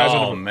got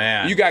guys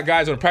man. You got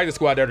guys on the practice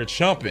squad that are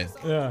chumping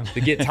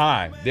to get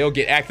time. They'll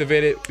get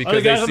activated because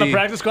the guys they on the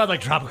practice squad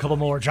like drop a couple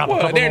more, drop a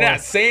couple more. They're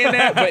not saying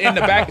that, but in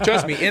the back,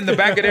 trust me, in the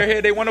back of their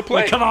head, they want to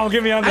play. Like, come on,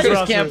 get me on this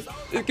roster.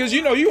 Because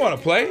you want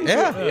to play.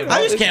 Yeah.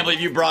 I just can't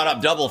believe you brought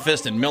up double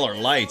fist and Miller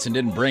Lights and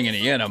didn't bring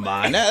any in,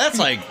 Ahman. That's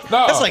like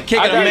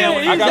kicking a man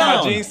when I he's got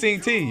down. my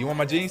ginseng tea. You want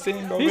my ginseng?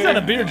 He's not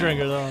a beer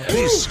drinker, though.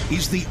 This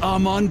is the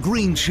Ahman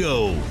Green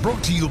Show,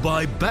 brought to you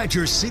by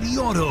Badger City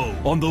Auto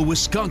on the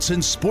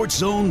Wisconsin Sports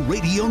Zone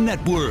Radio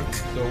Network.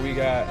 So we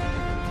got,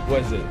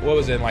 what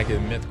was it like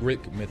in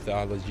Greek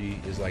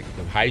mythology is like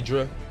the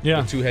Hydra,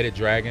 the two-headed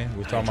dragon.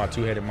 We're talking about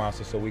two-headed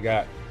monster. So we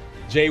got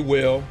Jay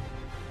Will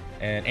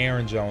and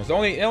Aaron Jones. The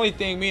only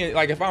thing,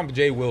 like if I'm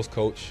Jay Will's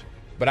coach,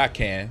 but I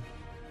can,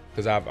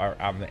 because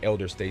I'm an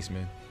elder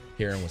statesman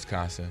here in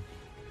Wisconsin,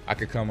 I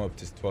could come up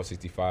to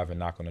 1265 and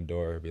knock on the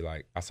door and be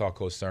like, I saw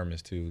Coach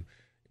Sermons too,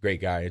 great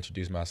guy,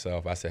 introduce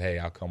myself. I said, hey,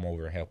 I'll come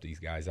over and help these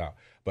guys out.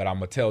 But I'm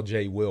going to tell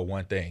Jay Will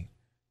one thing.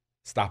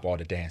 Stop all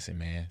the dancing,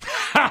 man.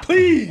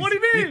 Please. What do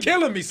you mean? You're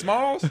killing me,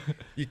 Smalls.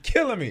 You're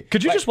killing me.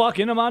 Could you just walk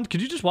in, Ahman?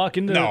 Could you just walk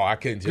into No, I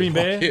couldn't just Green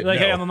Bay? walk in, Like,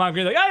 no. hey, I'm Ahman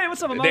Green. Like, hey,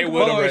 what's up, Ahman? They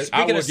would have.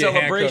 Speaking of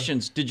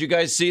celebrations, did you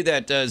guys see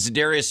that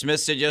Zadarius Smith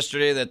said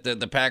yesterday that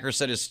the Packers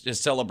said his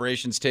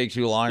celebrations take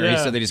too long? Or he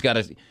said that he's got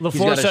to.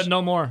 LaFleur said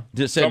no more.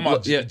 Talking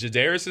about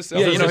Jadarius'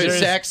 Yeah, his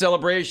sack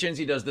celebrations.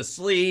 He does the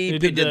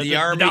sleep. He did the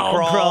army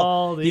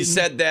crawl. He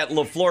said that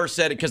LaFleur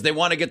said it because they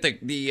want to get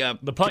the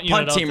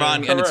punt team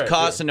on, and it's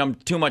costing them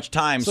too much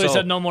time. So he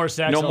said no more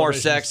sack. No more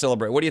sack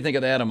celebrate. What do you think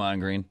of that, Ahman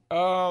Green?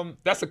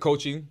 That's a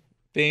coaching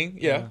thing.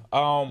 Yeah.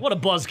 What a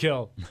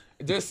buzzkill.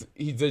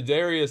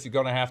 Zadarius is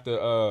gonna have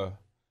to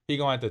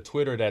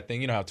Twitter that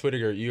thing. You know how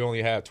Twitter you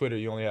only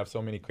have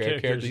so many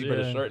characters. You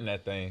better shorten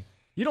that thing.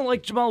 You don't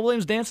like Jamal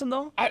Williams dancing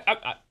though?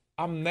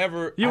 I'm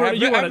never. You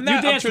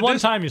danced one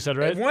time. You said,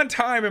 right? One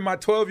time in my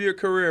 12-year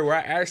career where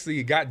I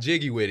actually got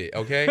jiggy with it.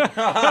 Okay, in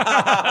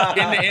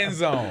the end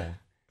zone.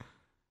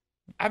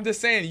 I'm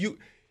just saying you.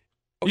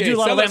 Okay, you do a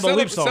lot of Lambeau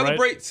leaps, though,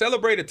 right?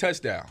 Celebrate a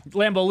touchdown.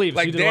 Lambeau leaps.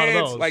 Like you did dance, a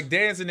lot of those. like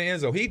dance in the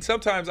end zone.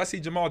 Sometimes I see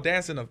Jamal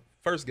dancing a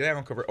first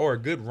down cover or a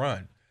good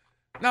run.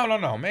 No,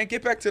 man,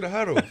 get back to the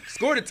huddle,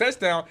 score the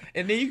touchdown,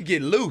 and then you can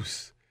get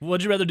loose.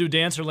 Would you rather do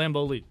dance or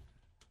Lambeau leap?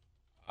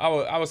 I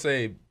would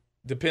say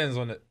depends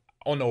on the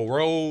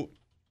road.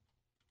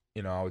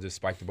 I would just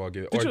spike the ball,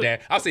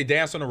 I'll say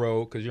dance on the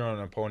road because you're on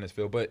an opponent's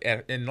field. But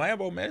in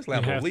Lambeau, man, it's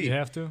Lambeau leap. You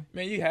have to.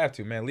 Man, you have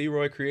to. Man,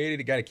 Leroy created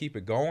it. Got to keep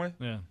it going.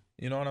 Yeah.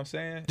 You know what I'm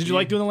saying? Did you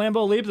like doing the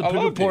Lambeau leap? The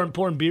people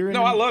pouring beer in?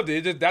 No, I loved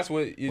it. That's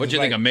what. What'd you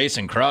think of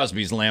Mason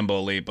Crosby's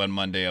Lambeau leap on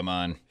Monday,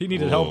 Ahman? He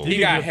needed help. He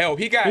got help.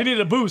 He needed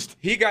a boost.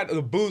 He got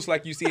the boost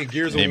like you see in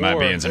Gears of War. He might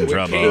be in some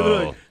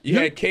trouble. You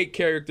had Kate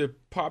character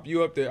pop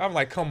you up there. I'm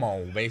like, come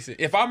on, Mason.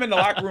 If I'm in the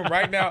locker room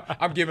right now,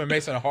 I'm giving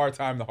Mason a hard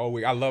time the whole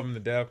week. I love him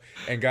to death.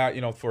 And God,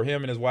 for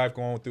him and his wife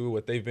going through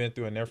what they've been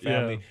through in their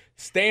family,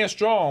 staying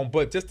strong,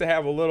 but just to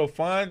have a little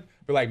fun,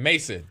 be like,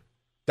 Mason,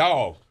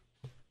 dog,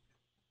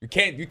 you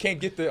can't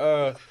get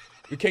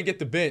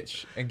the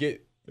bench and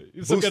get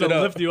boosted up.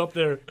 Lift you up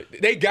there.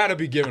 They got to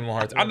be giving him a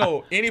hard time. I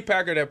know any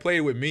Packer that played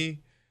with me,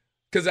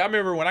 because I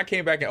remember when I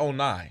came back in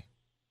 2009,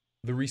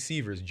 the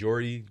receivers,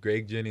 Jordy,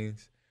 Greg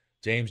Jennings,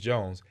 James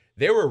Jones,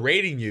 they were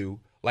rating you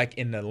like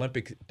in the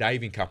Olympic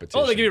diving competition.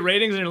 Oh, they give you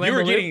ratings in your Lambeau You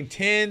were leap? getting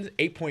 10,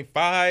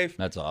 8.5.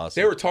 That's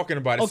awesome. They were talking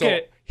about it.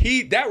 Okay.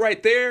 So that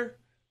right there,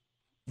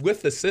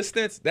 with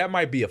assistance, that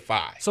might be a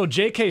 5. So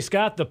J.K.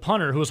 Scott, the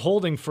punter who was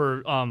holding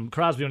for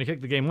Crosby when he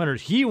kicked the game winner,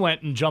 he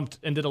went and jumped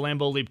and did a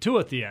Lambeau leap too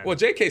at the end. Well,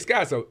 J.K.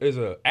 Scott is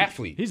an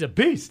athlete. He's a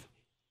beast.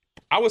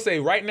 I would say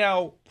right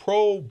now,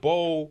 Pro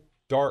Bowl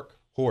dark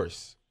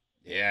horse.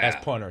 Yeah. As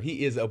punter.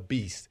 He is a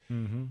beast.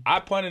 Mm-hmm. I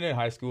punted in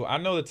high school. I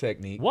know the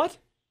technique. What?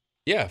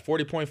 Yeah,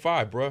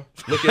 40.5, bro.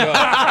 Look it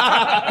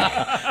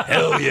up.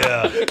 Hell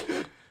yeah.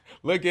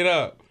 Look it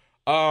up.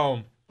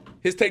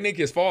 His technique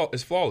is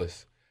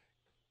flawless.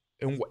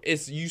 And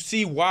you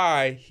see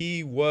why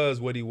he was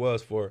what he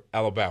was for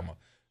Alabama,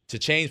 to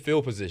change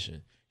field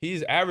position.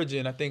 He's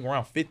averaging, I think,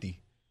 around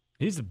 50.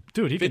 He's a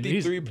dude. He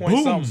 53 can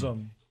point boom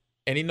something.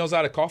 And he knows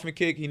how to coffin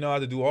kick. He knows how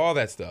to do all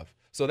that stuff.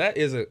 So that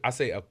is a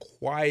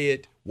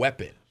quiet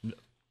weapon.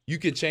 You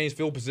could change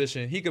field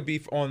position. He could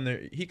be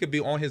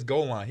on his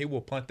goal line. He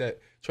will punt that.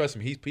 Trust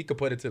me, he could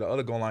put it to the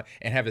other goal line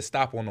and have it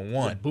stop on the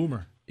one.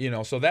 Boomer.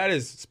 So that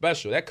is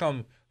special. That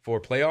come for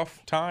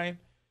playoff time.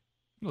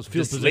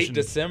 Late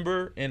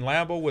December in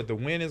Lambeau with the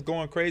wind is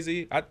going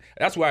crazy.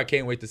 That's why I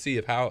can't wait to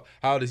see how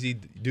does he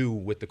do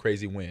with the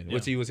crazy wind.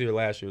 Which he was here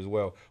last year as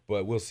well,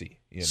 but we'll see.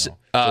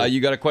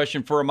 You got a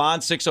question for Ahman,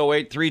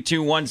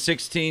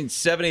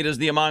 608-321-1670. Does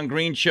the Ahman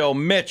Green Show.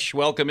 Mitch,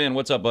 welcome in.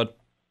 What's up, bud?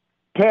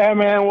 Yeah,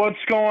 man, what's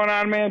going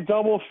on, man?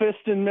 Double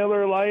fisted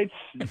Miller Lights.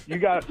 You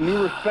got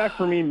new respect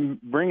for me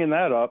bringing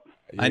that up.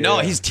 I know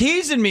he's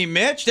teasing me,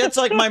 Mitch. That's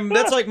like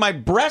my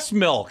breast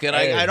milk, and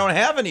I don't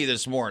have any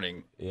this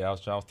morning. Yeah, I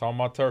was talking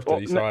about turf.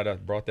 You saw I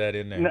brought that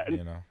in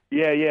there.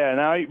 Yeah.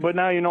 Now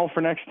you know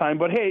for next time.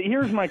 But hey,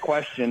 here's my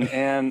question.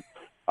 And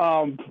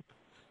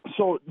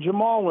so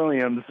Jamal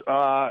Williams,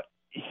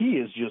 he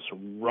is just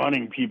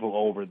running people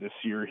over this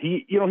year.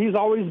 He's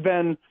always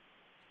been,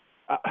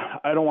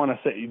 I don't want to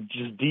say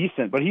just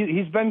decent, but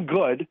he's been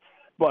good.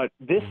 But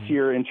this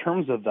year, in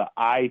terms of the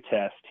eye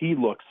test, he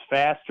looks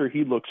faster.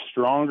 He looks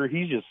stronger.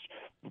 He's just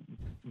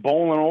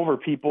bowling over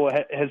people.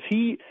 Has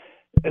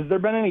there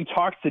been any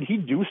talks? Did he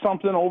do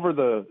something over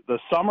the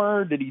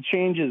summer? Did he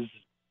change his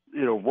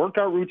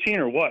workout routine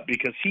or what?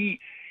 Because he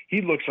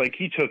looks like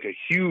he took a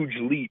huge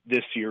leap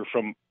this year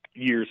from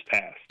years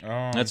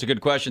past. That's a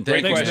good question.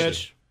 Thanks, question.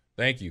 Mitch.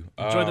 Thank you.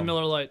 Enjoy the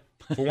Miller Lite.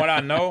 For what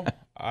I know,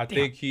 I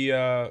think he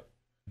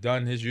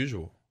done his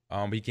usual.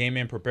 He came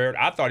in prepared.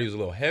 I thought he was a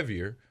little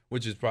heavier,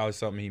 which is probably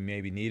something he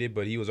maybe needed,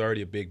 but he was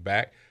already a big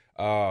back.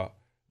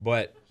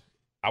 But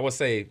I would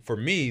say, for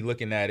me,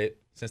 looking at it,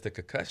 since the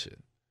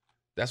concussion,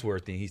 that's where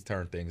he's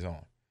turned things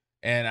on.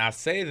 And I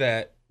say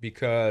that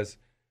because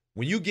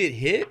when you get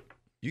hit,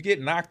 you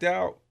get knocked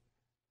out,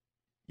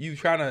 you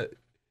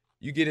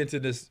get into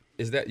this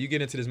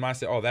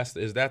mindset,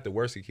 is that the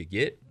worst it could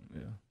get?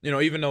 Yeah.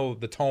 Even though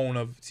the tone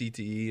of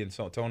CTE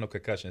and tone of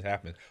concussions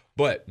happens.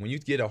 But when you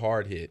get a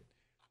hard hit,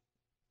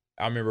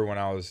 I remember when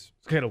I was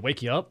 – to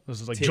wake you up? This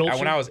was like 10,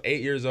 when I was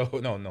 8 years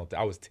old. No,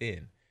 I was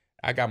 10.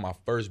 I got my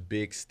first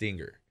big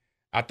stinger.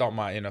 I thought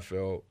my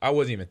NFL – I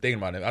wasn't even thinking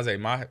about it. I was like,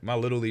 my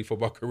Little League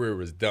football career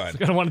was done.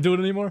 I don't want to do it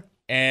anymore?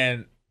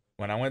 And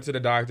when I went to the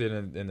doctor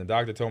and the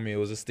doctor told me it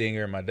was a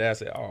stinger, and my dad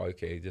said, oh,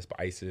 okay, just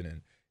ice it,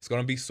 and it's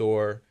going to be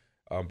sore.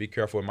 Be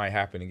careful, it might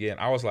happen again.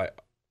 I was like,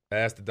 I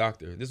asked the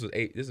doctor. This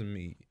is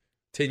me,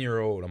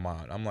 10-year-old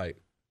Ahman. I'm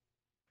like,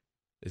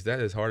 is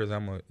that as hard as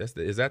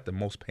is that the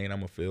most pain I'm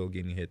gonna feel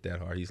getting hit that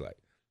hard? He's like,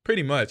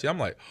 pretty much. I'm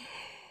like,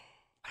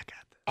 I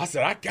got this. I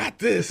said, I got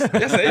this.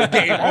 That's it. It's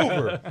game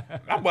over.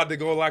 I'm about to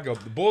go like a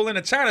bull in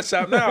a china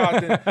shop now.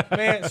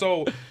 Man,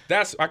 so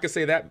I could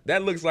say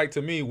that looks like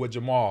to me what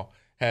Jamal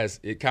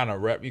has it kind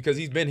of rep because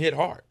he's been hit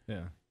hard.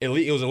 Yeah. It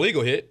was a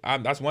legal hit.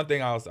 That's one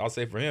thing I'll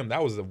say for him.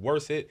 That was the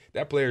worst hit.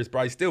 That player is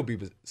probably still be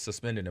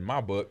suspended in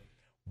my book.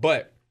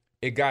 But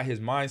it got his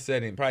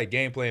mindset and probably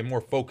game plan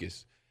more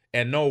focused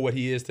and know what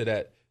he is to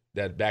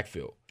that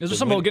backfield. Is there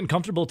something about getting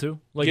comfortable too?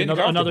 Like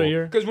another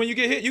year? Because when you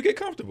get hit, you get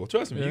comfortable.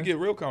 Trust me, you get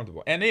real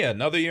comfortable. And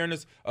another year in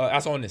this,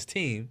 that's on this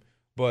team.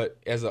 But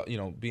as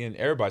being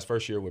everybody's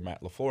first year with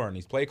Matt LaFleur and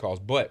these play calls,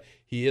 but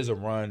he is a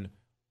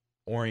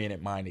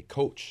run-oriented minded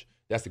coach.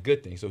 That's a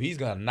good thing. So he's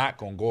not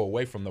gonna go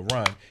away from the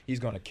run. He's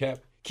gonna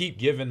keep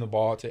giving the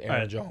ball to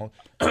Aaron Jones,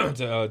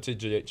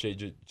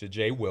 to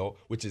Jay Will,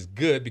 which is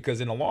good because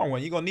in the long run,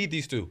 you're going to need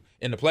these two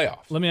in the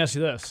playoffs. Let me ask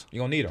you this.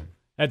 You're going to need them.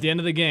 At the end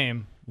of the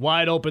game,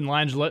 wide open,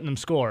 lines letting them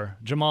score.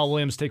 Jamal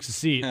Williams takes a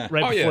seat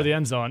right before the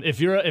end zone. If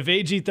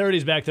AG30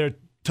 is back there,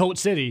 Tote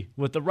City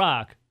with the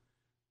rock,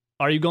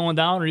 are you going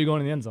down or are you going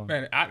to the end zone?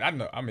 Man, I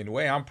know. I mean, the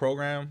way I'm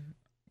programmed,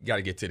 you got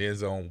to get to the end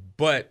zone.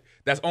 But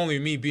that's only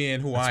me being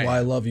who I am. That's why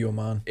I love you,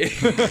 Ahman. He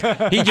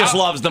just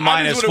loves the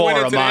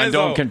 -4, Ahman.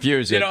 Don't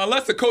confuse it.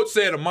 Unless the coach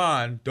said,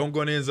 Ahman, don't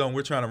go in the end zone.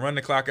 We're trying to run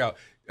the clock out.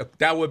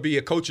 That would be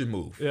a coaching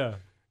move. Yeah.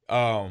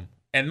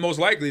 And most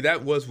likely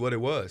that was what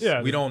it was.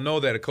 Yeah. We don't know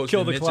that a coach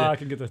kill the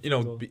clock and get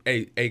the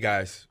hey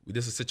guys,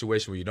 this is a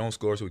situation where you don't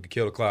score, so we can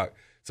kill the clock.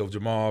 So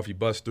Jamal, if you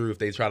bust through, if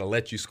they try to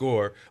let you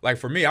score, like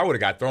for me, I would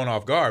have got thrown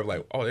off guard.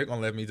 Like, oh, they're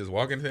gonna let me just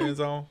walk into the end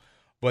zone.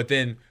 But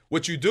then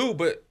what you do?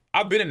 But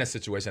I've been in that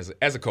situation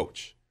as a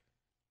coach.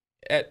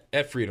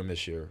 At Freedom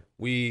this year,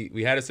 we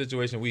had a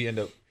situation. It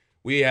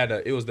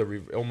was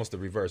almost the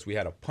reverse. We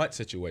had a punt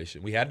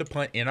situation. We had to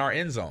punt in our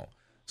end zone.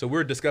 So we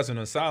were discussing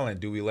on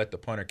silent, do we let the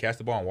punter catch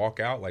the ball and walk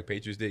out like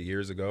Patriots did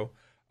years ago?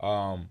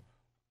 And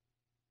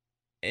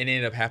it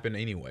ended up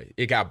happening anyway.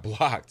 It got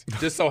blocked.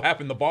 Just so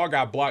happened the ball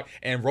got blocked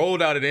and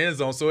rolled out of the end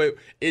zone. So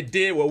it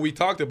did what we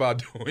talked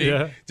about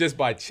doing just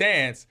by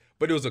chance.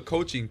 But it was a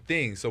coaching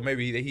thing. So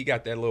maybe he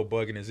got that little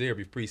bug in his ear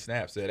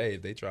pre-snap, said, hey,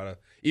 if they try to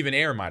 – even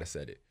Aaron might have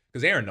said it.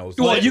 Because Aaron knows.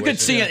 Well, you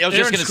could see it. I was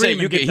just going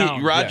to say,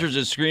 Rodgers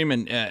is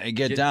screaming,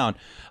 get down.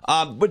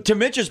 But to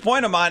Mitch's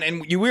point, Ahman,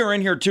 and we were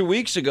in here 2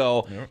 weeks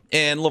ago,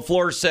 and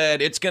LaFleur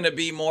said it's going to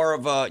be more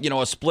of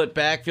a split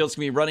backfield. It's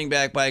going to be running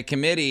back by a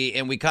committee,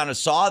 and we kind of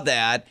saw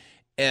that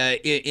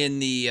in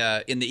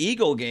the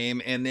Eagle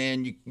game, and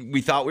then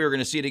we thought we were going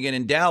to see it again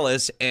in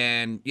Dallas,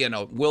 and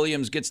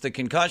Williams gets the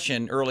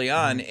concussion early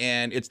on,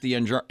 and it's the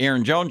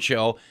Aaron Jones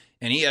show,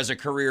 and he has a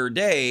career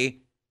day.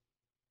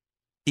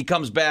 He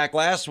comes back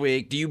last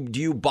week. Do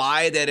you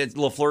buy that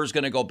LaFleur's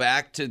going to go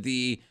back to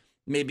the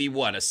maybe a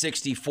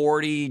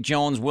 60-40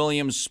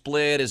 Jones-Williams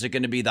split? Is it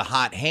going to be the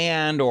hot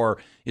hand, or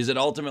is it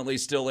ultimately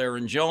still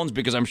Aaron Jones?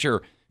 Because I'm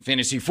sure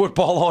fantasy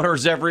football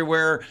owners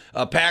everywhere,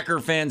 Packer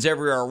fans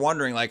everywhere are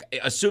wondering, like,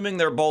 assuming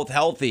they're both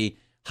healthy,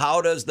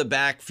 how does the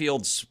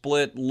backfield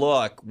split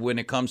look when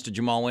it comes to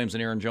Jamal Williams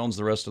and Aaron Jones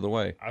the rest of the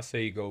way? I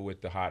say you go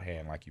with the hot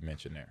hand like you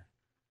mentioned there.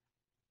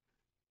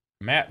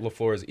 Matt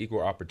LaFleur is an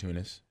equal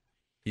opportunist.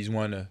 He's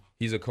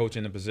a coach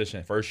in the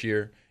position, first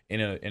year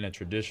in a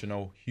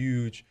traditional,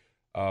 huge,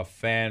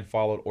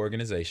 fan-followed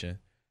organization,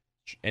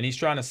 and he's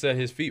trying to set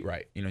his feet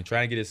right.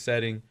 Trying to get his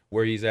setting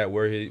where he's at,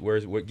 where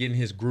getting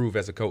his groove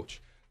as a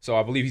coach. So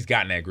I believe he's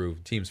gotten that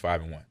groove. Team's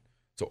 5-1.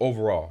 So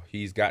overall,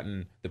 he's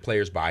gotten the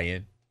players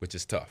buy-in, which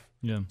is tough,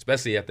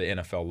 especially at the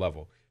NFL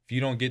level. If you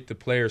don't get the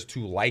players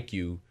to like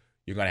you,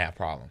 you're going to have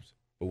problems.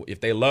 But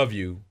if they love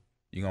you,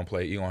 you're going to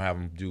play. You're going to have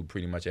them do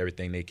pretty much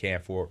everything they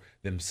can for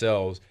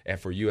themselves and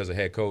for you as a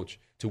head coach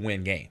to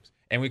win games.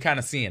 And we're kind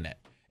of seeing that.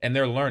 And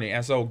they're learning.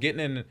 And so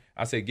getting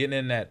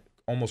in that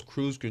almost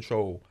cruise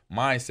control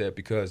mindset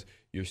because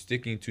you're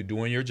sticking to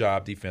doing your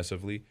job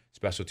defensively,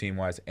 special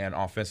team-wise, and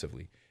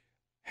offensively.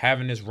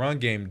 Having this run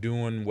game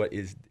doing what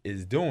is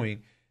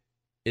doing,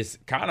 it's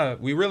kind of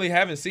 – we really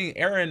haven't seen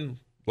Aaron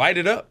light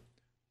it up,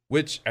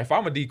 which if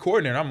I'm a D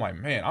coordinator, I'm like,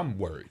 man, I'm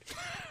worried.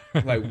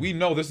 Like, we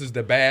know this is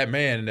the bad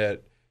man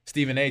that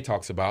Stephen A.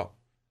 talks about.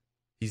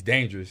 He's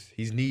dangerous.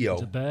 He's Neo.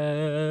 He's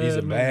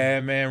a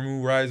bad man,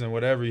 Rule Rising,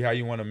 whatever, how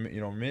you want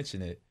to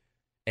mention it.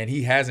 And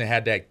he hasn't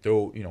had that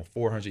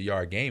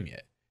 400-yard game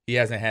yet. He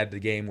hasn't had the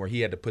game where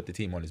he had to put the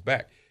team on his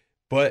back.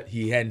 But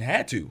he hadn't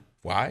had to.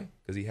 Why?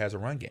 Because he has a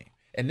run game.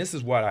 And this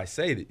is what I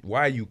say, that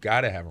why you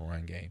got to have a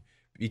run game.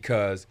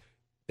 Because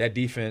that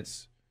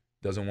defense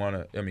doesn't want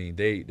to – I mean,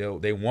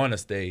 they want to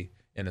stay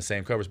in the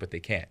same coverage, but they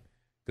can't.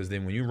 Because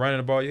then when you're running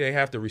the ball, they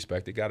have to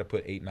respect it. Got to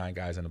put 8, 9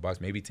 guys in the box,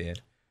 maybe 10.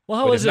 Well,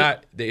 how is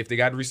it? If they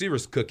got the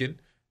receivers cooking,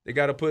 they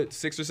got to put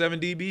 6 or 7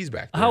 DBs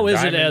back there. How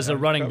is it as a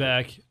running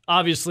back?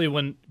 Obviously,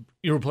 when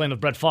you were playing with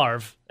Brett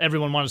Favre,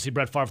 everyone wanted to see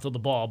Brett Favre throw the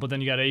ball, but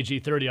then you got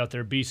AG30 out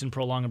there beasting,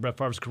 prolonging Brett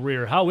Favre's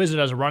career. How is it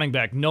as a running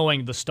back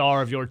knowing the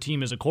star of your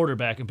team is a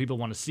quarterback and people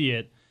want to see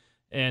it,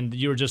 and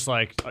you're just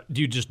like,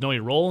 do you just know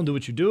your role and do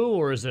what you do,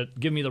 or is it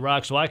give me the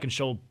rock so I can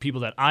show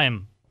people that I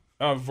am?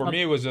 For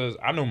me, it was just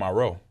I knew my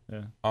role.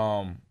 Yeah.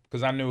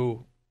 Because I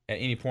knew at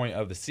any point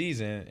of the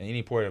season, at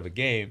any point of a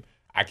game,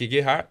 I could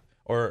get hot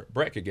or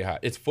Brett could get hot.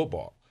 It's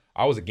football.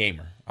 I was a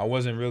gamer. I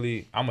wasn't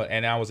really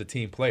and I was a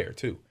team player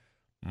too.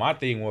 My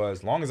thing was,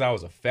 as long as I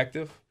was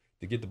effective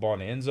to get the ball in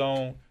the end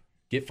zone,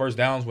 get first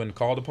downs when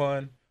called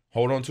upon,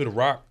 hold on to the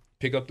rock,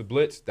 pick up the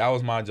blitz, that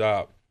was my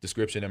job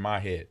description in my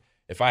head.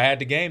 If I had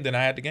the game, then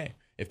I had the game.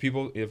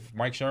 If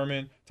Mike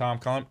Sherman, Tom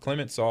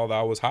Clement saw that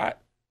I was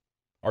hot,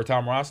 or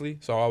Tom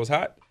Rossley saw I was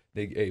hot,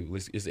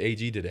 it's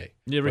AG today.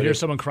 You ever hear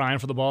someone crying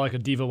for the ball like a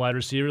diva wide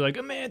receiver? Like,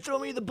 oh, man, throw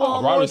me the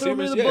ball. Throw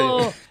me the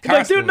ball.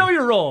 Like, dude, know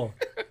your role.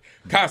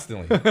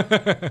 Constantly.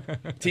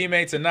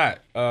 Teammates or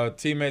not.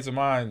 Teammates of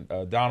mine,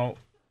 Donald,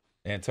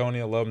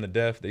 Antonio, love them to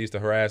death. They used to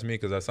harass me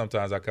because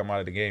sometimes I come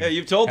out of the game. Yeah,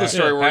 you've told the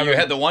story where you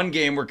had the one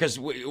game where because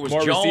it was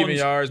more Jones. Receiving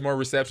yards, more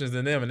receptions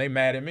than them, and they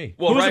mad at me.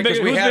 Well, who's the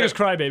biggest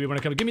crybaby when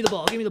it comes? Give me the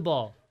ball. Give me the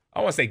ball.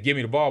 I want to say give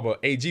me the ball, but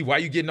AG, why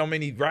you getting on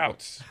many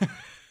routes?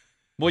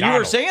 Well, Donald. you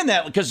were saying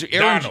that because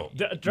Aaron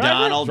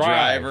Donald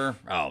Driver.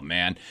 Oh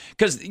man,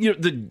 because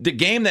the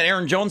game that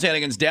Aaron Jones had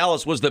against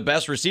Dallas was the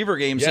best receiver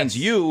game since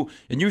you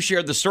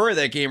shared the story of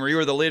that game where you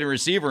were the leading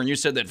receiver and you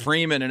said that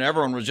Freeman and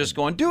everyone was just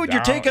going, dude,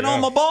 you're taking all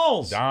my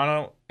balls.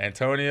 Donald,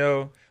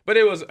 Antonio, but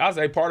it was I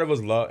say part of it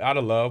was love, out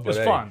of love, but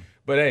it's fun.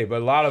 But a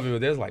lot of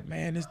it was like,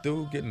 man, this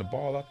dude getting the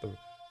ball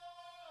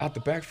out the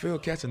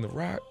backfield, catching the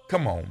rock.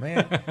 Come on,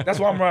 man, that's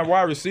why I'm my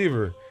wide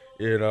receiver,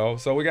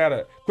 So we got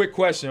a quick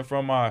question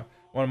from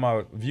one of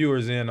my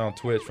viewers on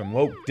Twitch from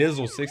Loke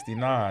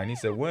Dizzle69. He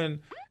said,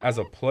 when, as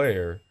a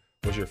player,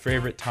 was your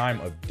favorite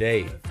time of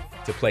day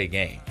to play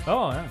games?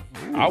 Oh, yeah.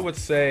 I would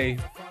say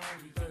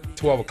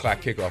 12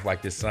 o'clock kickoff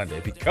like this Sunday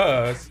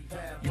because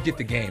you get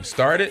the game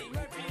started.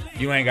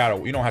 You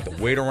don't have to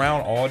wait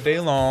around all day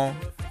long.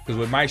 Because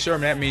with Mike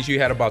Sherman, that means you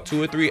had about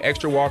 2 or 3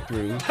 extra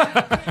walkthroughs.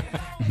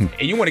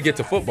 And you want to get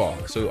to football.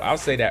 So I'll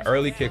say that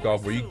early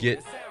kickoff where you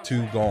get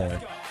to going.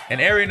 And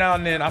every now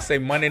and then, I say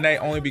Monday night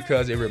only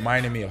because it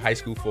reminded me of high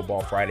school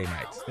football Friday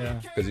nights. Yeah.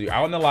 Because you're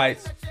out in the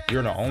lights,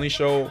 you're the only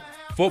show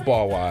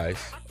football-wise,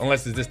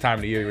 unless it's this time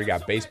of the year where we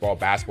got baseball,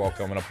 basketball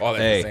coming up all at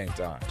the same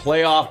time.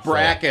 Playoff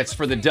brackets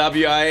for the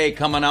WIA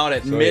coming out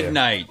at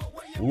midnight. Yeah.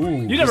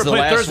 Ooh. You never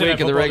played Thursday night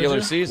football, of the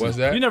regular season. What's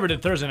that? You never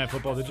did Thursday night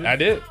football, did you? I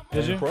did.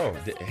 Did you? Pro.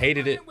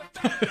 Hated it.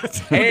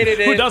 Hated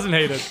it. Who doesn't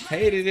hate it?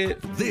 Hated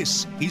it.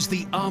 This is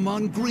the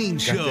Ahman Green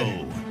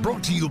Show,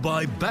 brought to you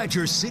by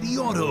Badger City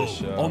Auto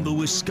on the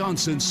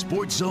Wisconsin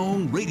Sports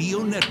Zone Radio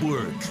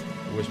Network.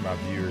 I wish my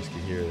viewers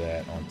could hear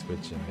that on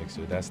Twitch and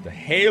Mixer. That's the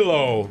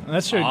Halo.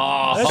 That's your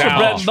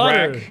bread and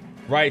butter.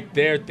 Right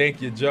there.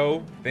 Thank you,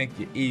 Joe. Thank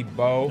you,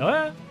 Ebo. Oh,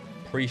 yeah.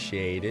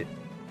 Appreciate it.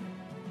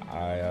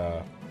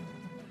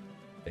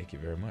 Thank you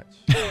very much.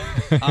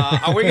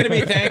 Are we going to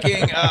be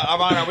thanking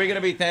Ahman? Are we going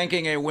to be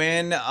thanking a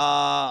win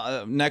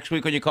next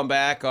week when you come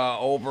back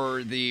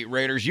over the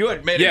Raiders? You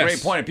had made a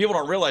great point, and people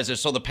don't realize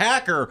this. So the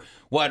Packer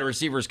wide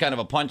receiver is kind of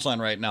a punchline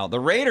right now. The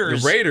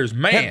Raiders,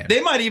 man,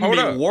 they might even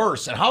be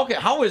worse. And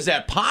how is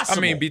that possible?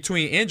 I mean,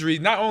 between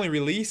injuries, not only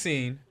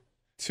releasing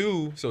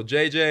 2, so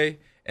JJ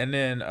and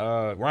then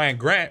Ryan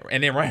Grant,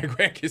 and then Ryan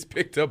Grant gets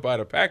picked up by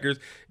the Packers.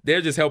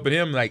 They're just helping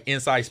him like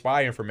inside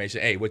spy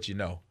information. Hey, what you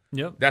know?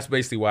 Yep. That's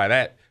basically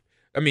why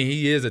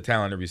he is a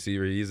talented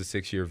receiver. He's a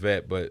 6-year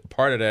vet, but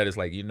part of that is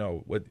like,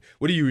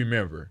 what do you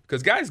remember?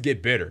 Because guys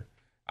get bitter.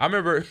 I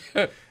remember,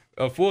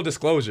 full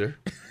disclosure.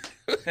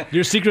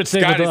 Your secret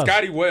safe with us.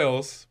 Scotty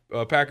Wells,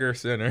 Packer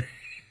center.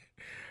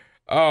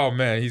 Oh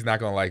man, he's not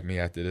gonna like me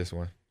after this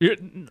one.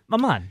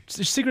 Ahman,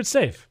 your secret's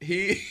safe.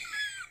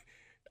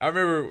 I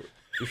remember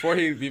before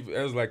it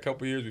was like a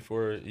couple years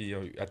before he,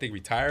 I think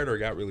retired or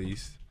got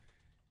released.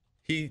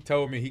 He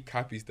told me he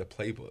copies the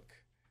playbook.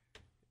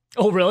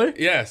 Oh, really?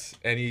 Yes,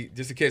 and he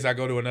just in case I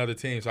go to another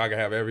team, so I can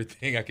have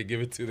everything, I can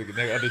give it to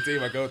the other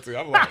team I go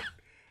to.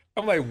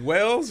 I'm like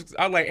Wells.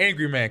 I'm like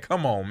Angry Man.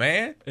 Come on,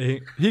 man.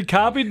 He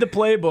copied the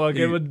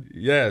playbook.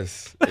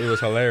 Yes, it was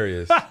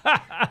hilarious.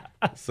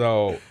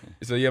 So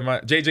yeah,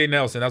 my J.J.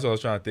 Nelson. That's what I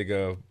was trying to think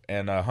of,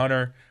 and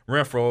Hunter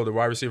Renfrow, the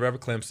wide receiver of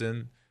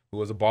Clemson, who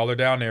was a baller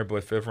down there,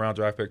 but 5th round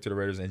draft pick to the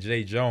Raiders, and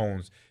Jay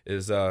Jones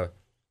is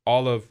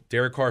all of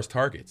Derek Carr's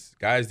targets,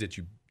 guys that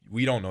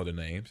we don't know the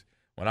names.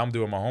 When I'm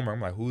doing my homework,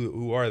 I'm like,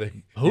 who are they?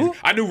 Who?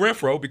 I knew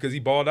Renfrow because he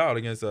balled out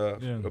against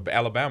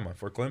Alabama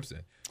for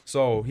Clemson.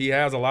 So he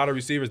has a lot of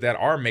receivers that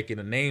are making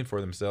a name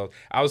for themselves.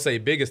 I would say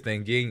biggest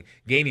thing,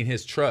 gaining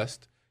his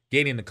trust,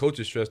 gaining the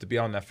coach's trust to be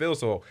on that field.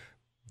 So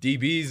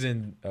DBs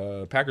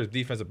and Packers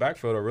defensive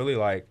backfield are really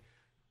like,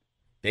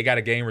 they got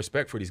to gain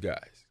respect for these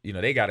guys.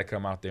 They got to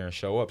come out there and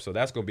show up. So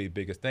that's going to be the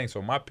biggest thing.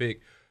 So my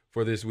pick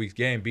for this week's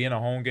game, being a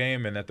home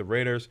game, and that the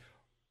Raiders,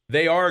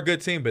 they are a good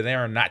team, but they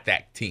are not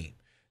that team.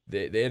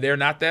 They're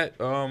not that.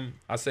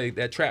 I say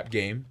that trap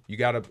game. You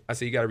gotta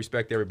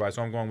respect everybody.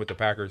 So I'm going with the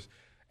Packers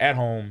at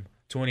home,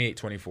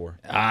 28-24.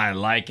 I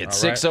like it.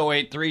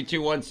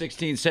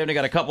 608-321-1670.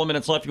 Got a couple of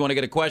minutes left. You want to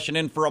get a question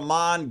in for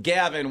Ahman?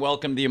 Gavin,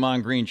 welcome to the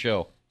Ahman Green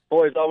Show.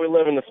 Boys, how we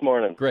living this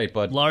morning? Great,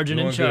 bud. Large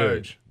and in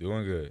charge.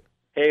 Doing good.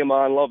 Hey,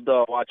 Ahman, loved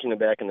watching you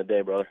back in the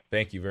day, brother.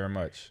 Thank you very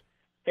much.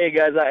 Hey,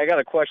 guys, I got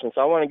a question. So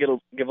I want to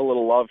give a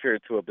little love here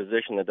to a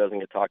position that doesn't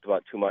get talked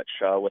about too much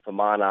with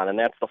Ahman on, and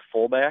that's the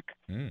fullback.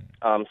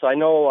 So I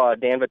know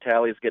Dan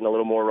Vitale's getting a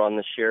little more run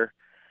this year.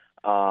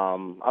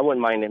 I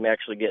wouldn't mind him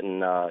actually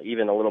getting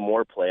even a little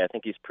more play. I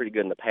think he's pretty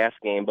good in the pass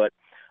game. But,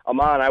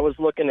 Ahman, I was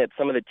looking at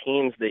some of the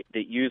teams that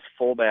use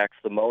fullbacks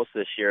the most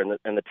this year,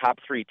 and the top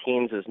 3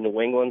 teams is New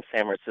England,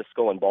 San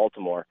Francisco, and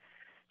Baltimore.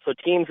 So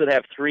teams that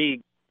have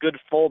 3 good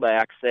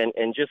fullbacks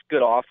and just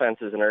good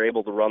offenses and are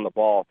able to run the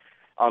ball.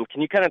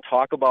 Can you kind of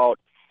talk about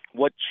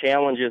what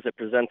challenges it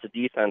presents a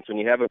defense when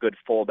you have a good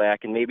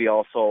fullback, and maybe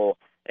also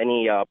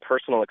any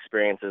personal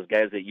experiences,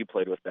 guys that you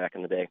played with back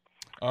in the day?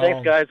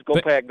 Thanks, guys.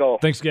 Go Pack, go.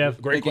 Thanks,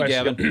 Gav. Great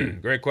question. Gavin.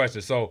 Great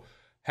question. So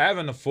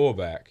having a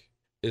fullback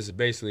is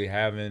basically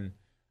having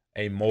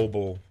a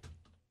mobile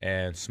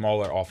and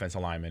smaller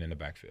offensive lineman in the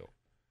backfield.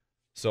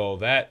 So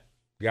that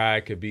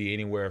guy could be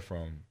anywhere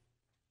from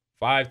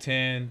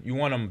 5'10". You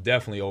want him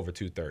definitely over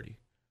 230.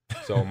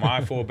 So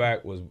my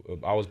fullback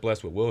I was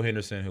blessed with Will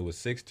Henderson, who was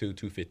 6'2",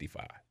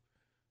 255.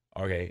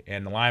 Okay,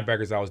 and the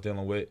linebackers I was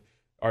dealing with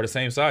are the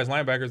same size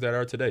linebackers that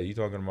are today. You're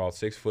talking about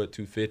 6 foot,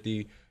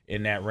 250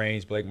 in that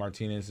range. Blake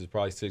Martinez is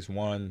probably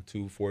 6'1",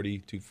 240,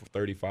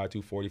 235,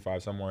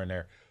 245, somewhere in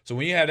there. So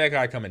when you have that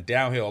guy coming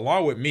downhill,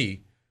 along with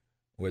me,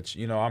 which,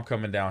 I'm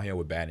coming downhill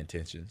with bad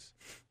intentions.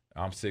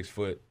 I'm 6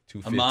 foot,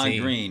 215.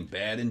 Ahman Green,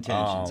 bad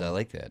intentions. I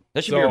like that.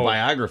 That should be your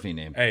biography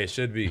name. Hey, it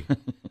should be.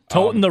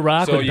 Toting the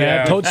rock with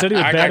bad, Tote City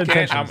with bad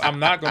intentions. I'm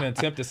not going to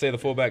attempt to say the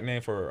fullback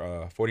name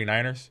for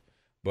 49ers,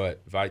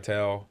 but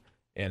Vitale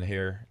in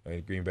here,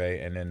 Green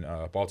Bay, and then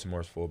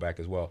Baltimore's fullback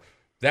as well.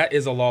 That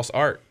is a lost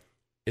art.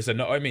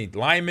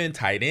 Lineman,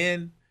 tight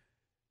end,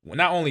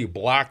 not only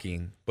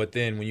blocking, but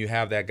then when you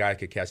have that guy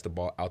could catch the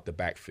ball out the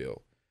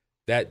backfield,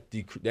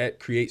 that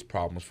creates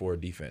problems for a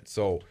defense.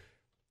 So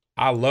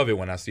I love it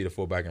when I see the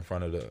fullback in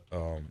front of the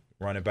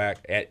running back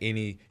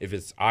if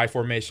it's I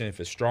formation, if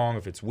it's strong,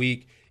 if it's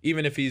weak,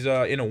 even if he's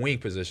in a wing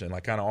position,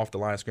 like kind of off the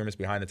line of scrimmage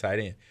behind the tight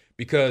end,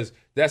 because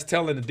that's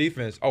telling the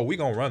defense, oh, we're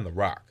gonna run the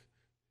rock,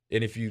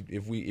 and if you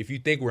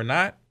think we're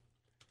not,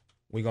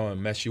 we're gonna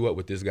mess you up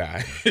with this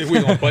guy.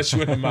 We're gonna bust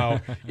you in the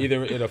mouth,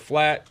 either in a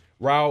flat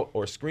route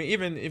or screen.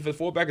 Even if the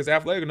fullback is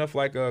athletic enough,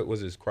 like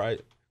is it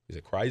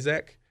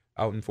Kryzak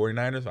out in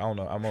 49ers? I don't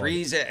know. I'm on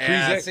Kryzak.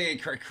 I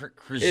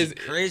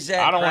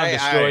don't want to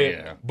destroy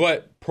it,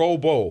 but Pro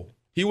Bowl.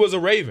 He was a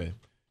Raven.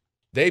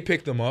 They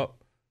picked him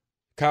up.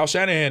 Kyle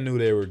Shanahan knew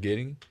they were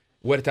getting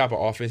what type of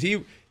offense.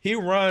 He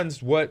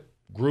runs what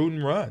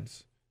Gruden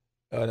runs,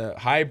 a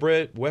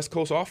hybrid West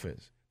Coast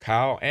offense,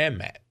 Kyle and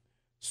Matt.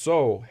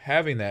 So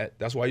having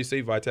that's why you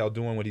see Vitale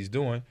doing what he's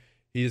doing.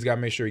 He just got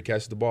to make sure he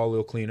catches the ball a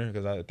little cleaner,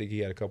 because I think he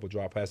had a couple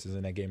drop passes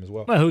in that game as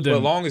well. Who didn't? But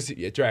as long as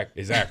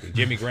exactly.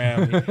 Jimmy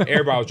Graham,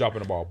 everybody was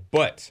dropping the ball.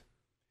 But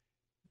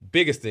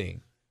biggest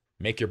thing,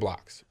 make your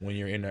blocks when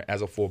you're in there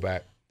as a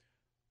fullback.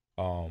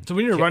 So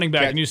when you're a running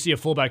back and you see a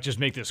fullback just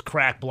make this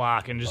crack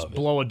block and just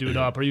blow a dude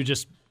up, or you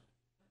just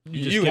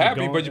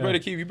happy, but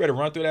you better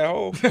run through that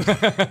hole.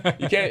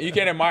 you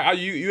can't admire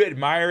you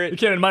admire it. You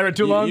can't admire it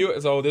too long.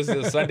 So this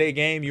is a Sunday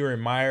game. You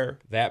admire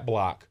that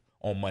block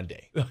on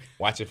Monday.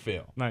 Watch it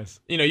film. Nice.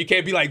 You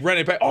can't be like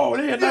running back. Oh,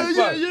 they had nice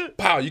block.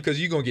 Pow,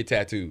 because you're gonna get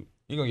tattooed.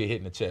 You're gonna get hit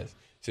in the chest.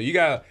 So you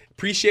gotta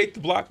appreciate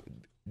the block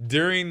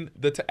during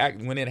the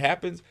act when it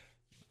happens.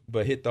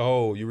 But hit the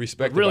hole. You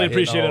respect. Really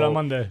appreciate it on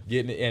Monday.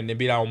 Getting it, and then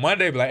be on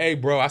Monday. Be like, hey,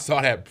 bro, I saw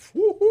that.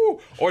 Woo-hoo. woo,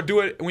 or do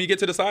it when you get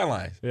to the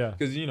sidelines. Yeah.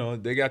 Because,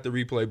 they got the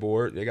replay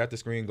board. They got the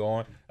screen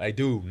going. Like,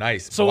 dude,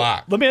 nice So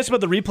block. let me ask you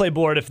about the replay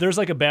board. If there's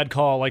like a bad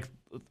call, like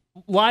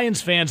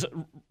Lions fans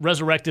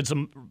resurrected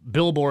some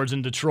billboards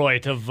in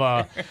Detroit of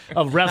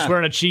refs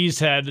wearing a cheese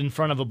head in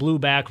front of a blue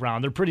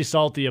background. They're pretty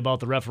salty about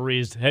the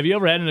referees. Have you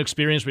ever had an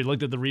experience where you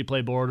looked at the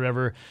replay board or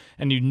whatever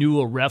and you knew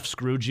a ref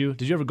screwed you?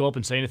 Did you ever go up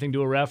and say anything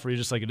to a ref, or are you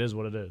just like, it is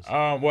what it is?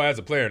 Well, as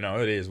a player, no,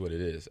 it is what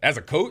it is. As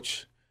a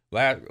coach,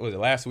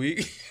 last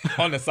week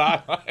on the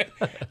sideline,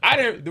 I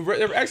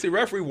didn't. Actually,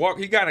 referee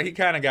walked. He kind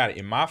of got it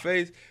in my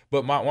face,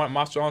 but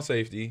my strong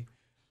safety,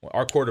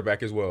 our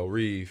quarterback as well,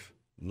 Reeve,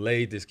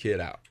 laid this kid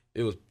out.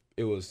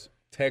 It was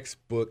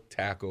textbook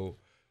tackle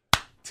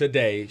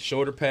today,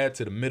 shoulder pad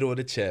to the middle of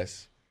the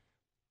chest,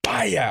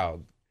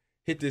 bow,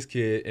 hit this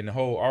kid, and our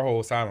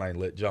whole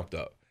sideline jumped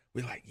up.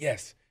 We're like,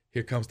 yes,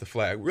 here comes the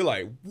flag. We're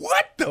like,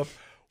 what the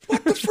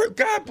frick?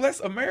 God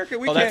bless America.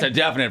 That's a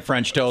definite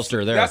French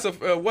toaster there. That's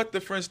what the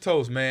French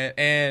toast, man.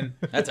 And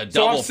that's a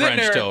double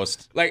French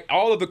toast. Like,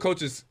 all of the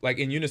coaches, like,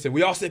 in unison,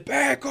 we all said,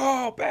 bad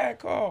call, bad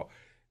call.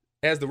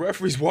 As the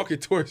referee's walking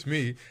towards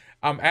me,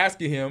 I'm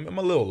asking him. I'm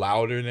a little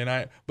louder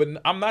than but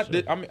I'm not.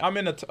 Sure. I'm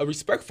in a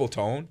respectful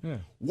tone. Yeah.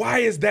 Why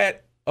is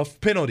that a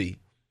penalty?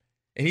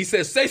 And he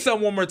says, "Say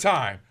something one more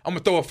time. I'm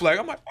gonna throw a flag."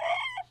 I'm like,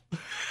 oh.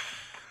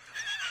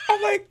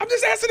 I'm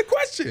just asking a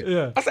question.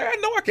 Yeah. I say, I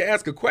know I can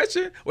ask a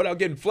question without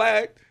getting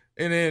flagged.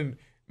 And then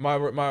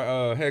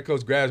my head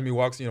coach grabs me,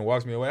 walks me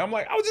away. I'm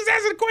like, I was just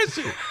asking a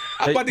question.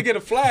 I'm about to get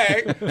a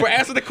flag for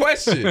asking the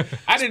question.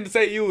 I didn't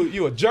say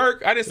you a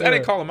jerk. I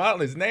didn't call him out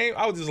on his name.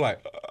 I was just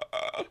like.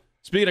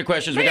 Speaking of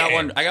questions, Man. we got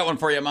one. I got one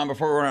for you, Mom.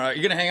 Before we're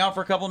you gonna hang out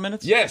for a couple of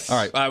minutes? Yes. All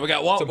right. We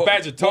got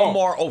one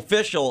more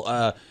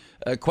official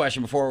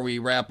question before we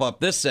wrap up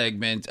this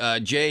segment.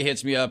 Jay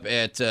hits me up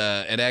at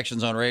Action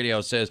Zone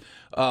Radio. Says,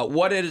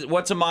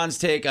 what's Ahman's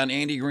take on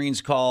Andy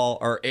Reid's call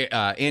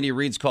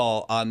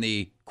on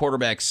the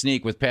quarterback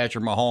sneak with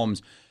Patrick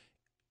Mahomes?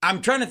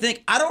 I'm trying to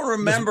think. I don't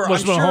remember.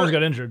 Mahomes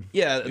got injured.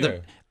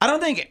 Yeah.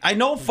 I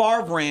know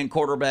Favre ran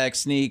quarterback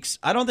sneaks.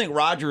 I don't think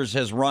Rodgers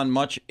has run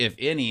much, if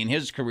any, in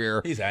his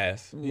career. He's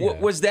ass. Yeah.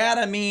 Was that,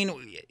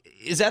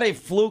 is that a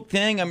fluke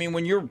thing?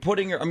 When you're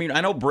putting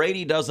I know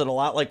Brady does it a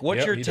lot. Like,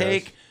 what's your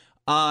take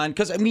on,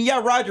 because,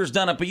 Rodgers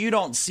done it, but you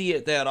don't see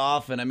it that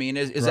often.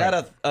 Is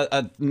that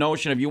a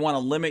notion of you want to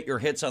limit your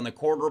hits on the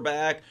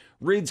quarterback?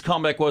 Reid's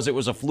comeback was it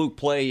was a fluke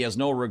play. He has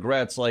no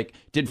regrets. Like,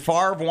 did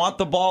Favre want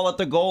the ball at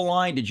the goal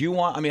line? Did you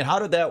want, how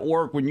did that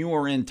work when you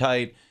were in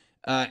tight?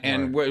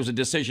 And it was a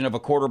decision of a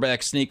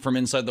quarterback sneak from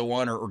inside the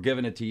one or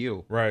giving it to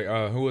you.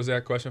 Right. Who was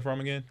that question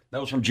from again?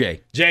 That was from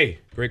Jay. Jay,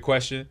 great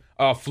question.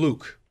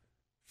 Fluke.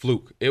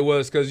 It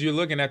was because you're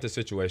looking at the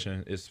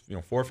situation. It's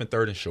 4th and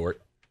 3rd and short.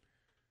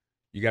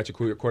 You got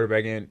your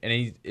quarterback in,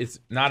 and it's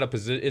not a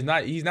position.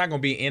 He's not going to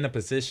be in a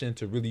position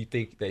to really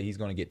think that he's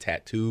going to get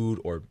tattooed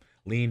or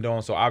leaned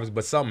on. So obviously,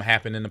 but something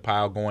happened in the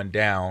pile going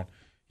down.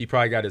 He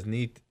probably got his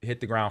knee hit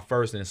the ground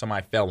first, and then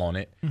somebody fell on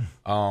it.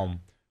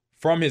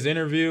 From his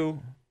interview.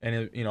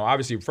 And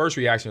obviously, first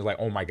reaction was like,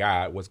 "Oh my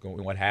God,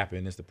 what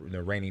happened?" It's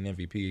the reigning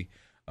MVP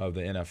of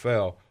the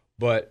NFL.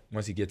 But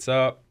once he gets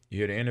up, you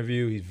hear the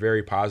interview. He's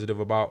very positive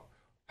about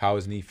how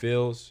his knee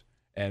feels,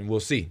 and we'll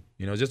see.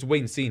 Just wait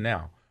and see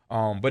now.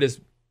 But it's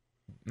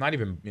not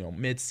even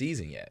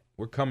mid-season yet.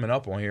 We're coming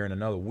up on here in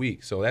another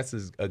week, so that's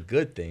a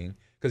good thing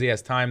because he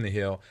has time to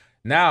heal.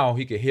 Now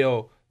he could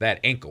heal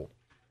that ankle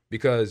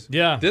because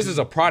this is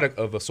a product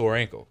of a sore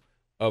ankle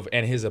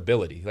and his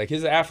ability. Like,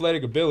 his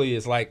athletic ability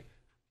is like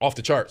off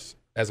the charts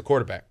as a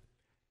quarterback.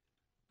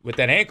 With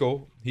that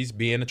ankle, he's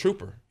being a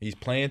trooper. He's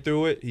playing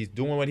through it. He's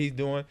doing what he's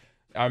doing.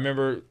 I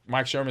remember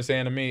Mike Sherman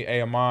saying to me,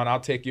 "Hey, Ahman, I'll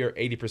take your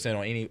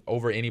 80%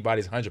 over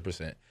anybody's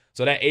 100%."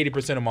 So that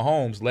 80% of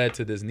Mahomes led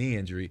to this knee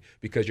injury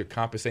because you're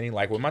compensating.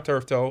 Like with my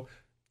turf toe,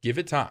 give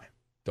it time.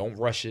 Don't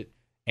rush it.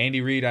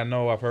 Andy Reid,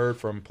 I've heard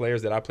from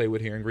players that I play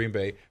with here in Green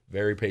Bay,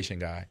 very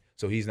patient guy.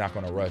 So he's not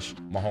going to rush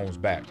Mahomes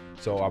back.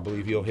 So I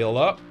believe he'll heal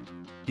up.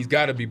 He's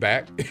got to be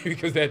back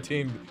because that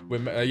team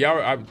with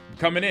y'all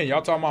coming in.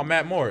 Y'all talking about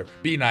Matt Moore?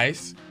 Be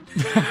nice.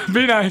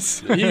 Be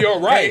nice. You're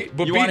right,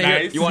 but be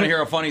nice. You want to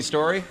hear a funny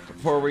story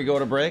before we go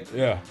to break?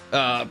 Yeah.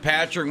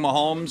 Patrick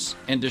Mahomes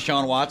and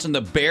Deshaun Watson.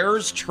 The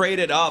Bears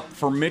traded up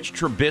for Mitch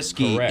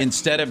Trubisky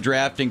instead of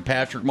drafting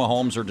Patrick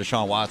Mahomes or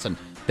Deshaun Watson.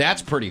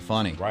 That's pretty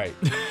funny. Right.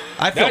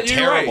 I feel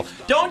terrible.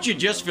 Right. Don't you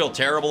just feel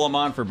terrible,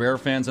 Ahman, for Bear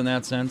fans in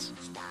that sense?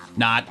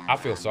 Not. I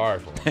feel sorry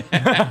for him.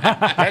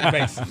 That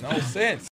makes no sense.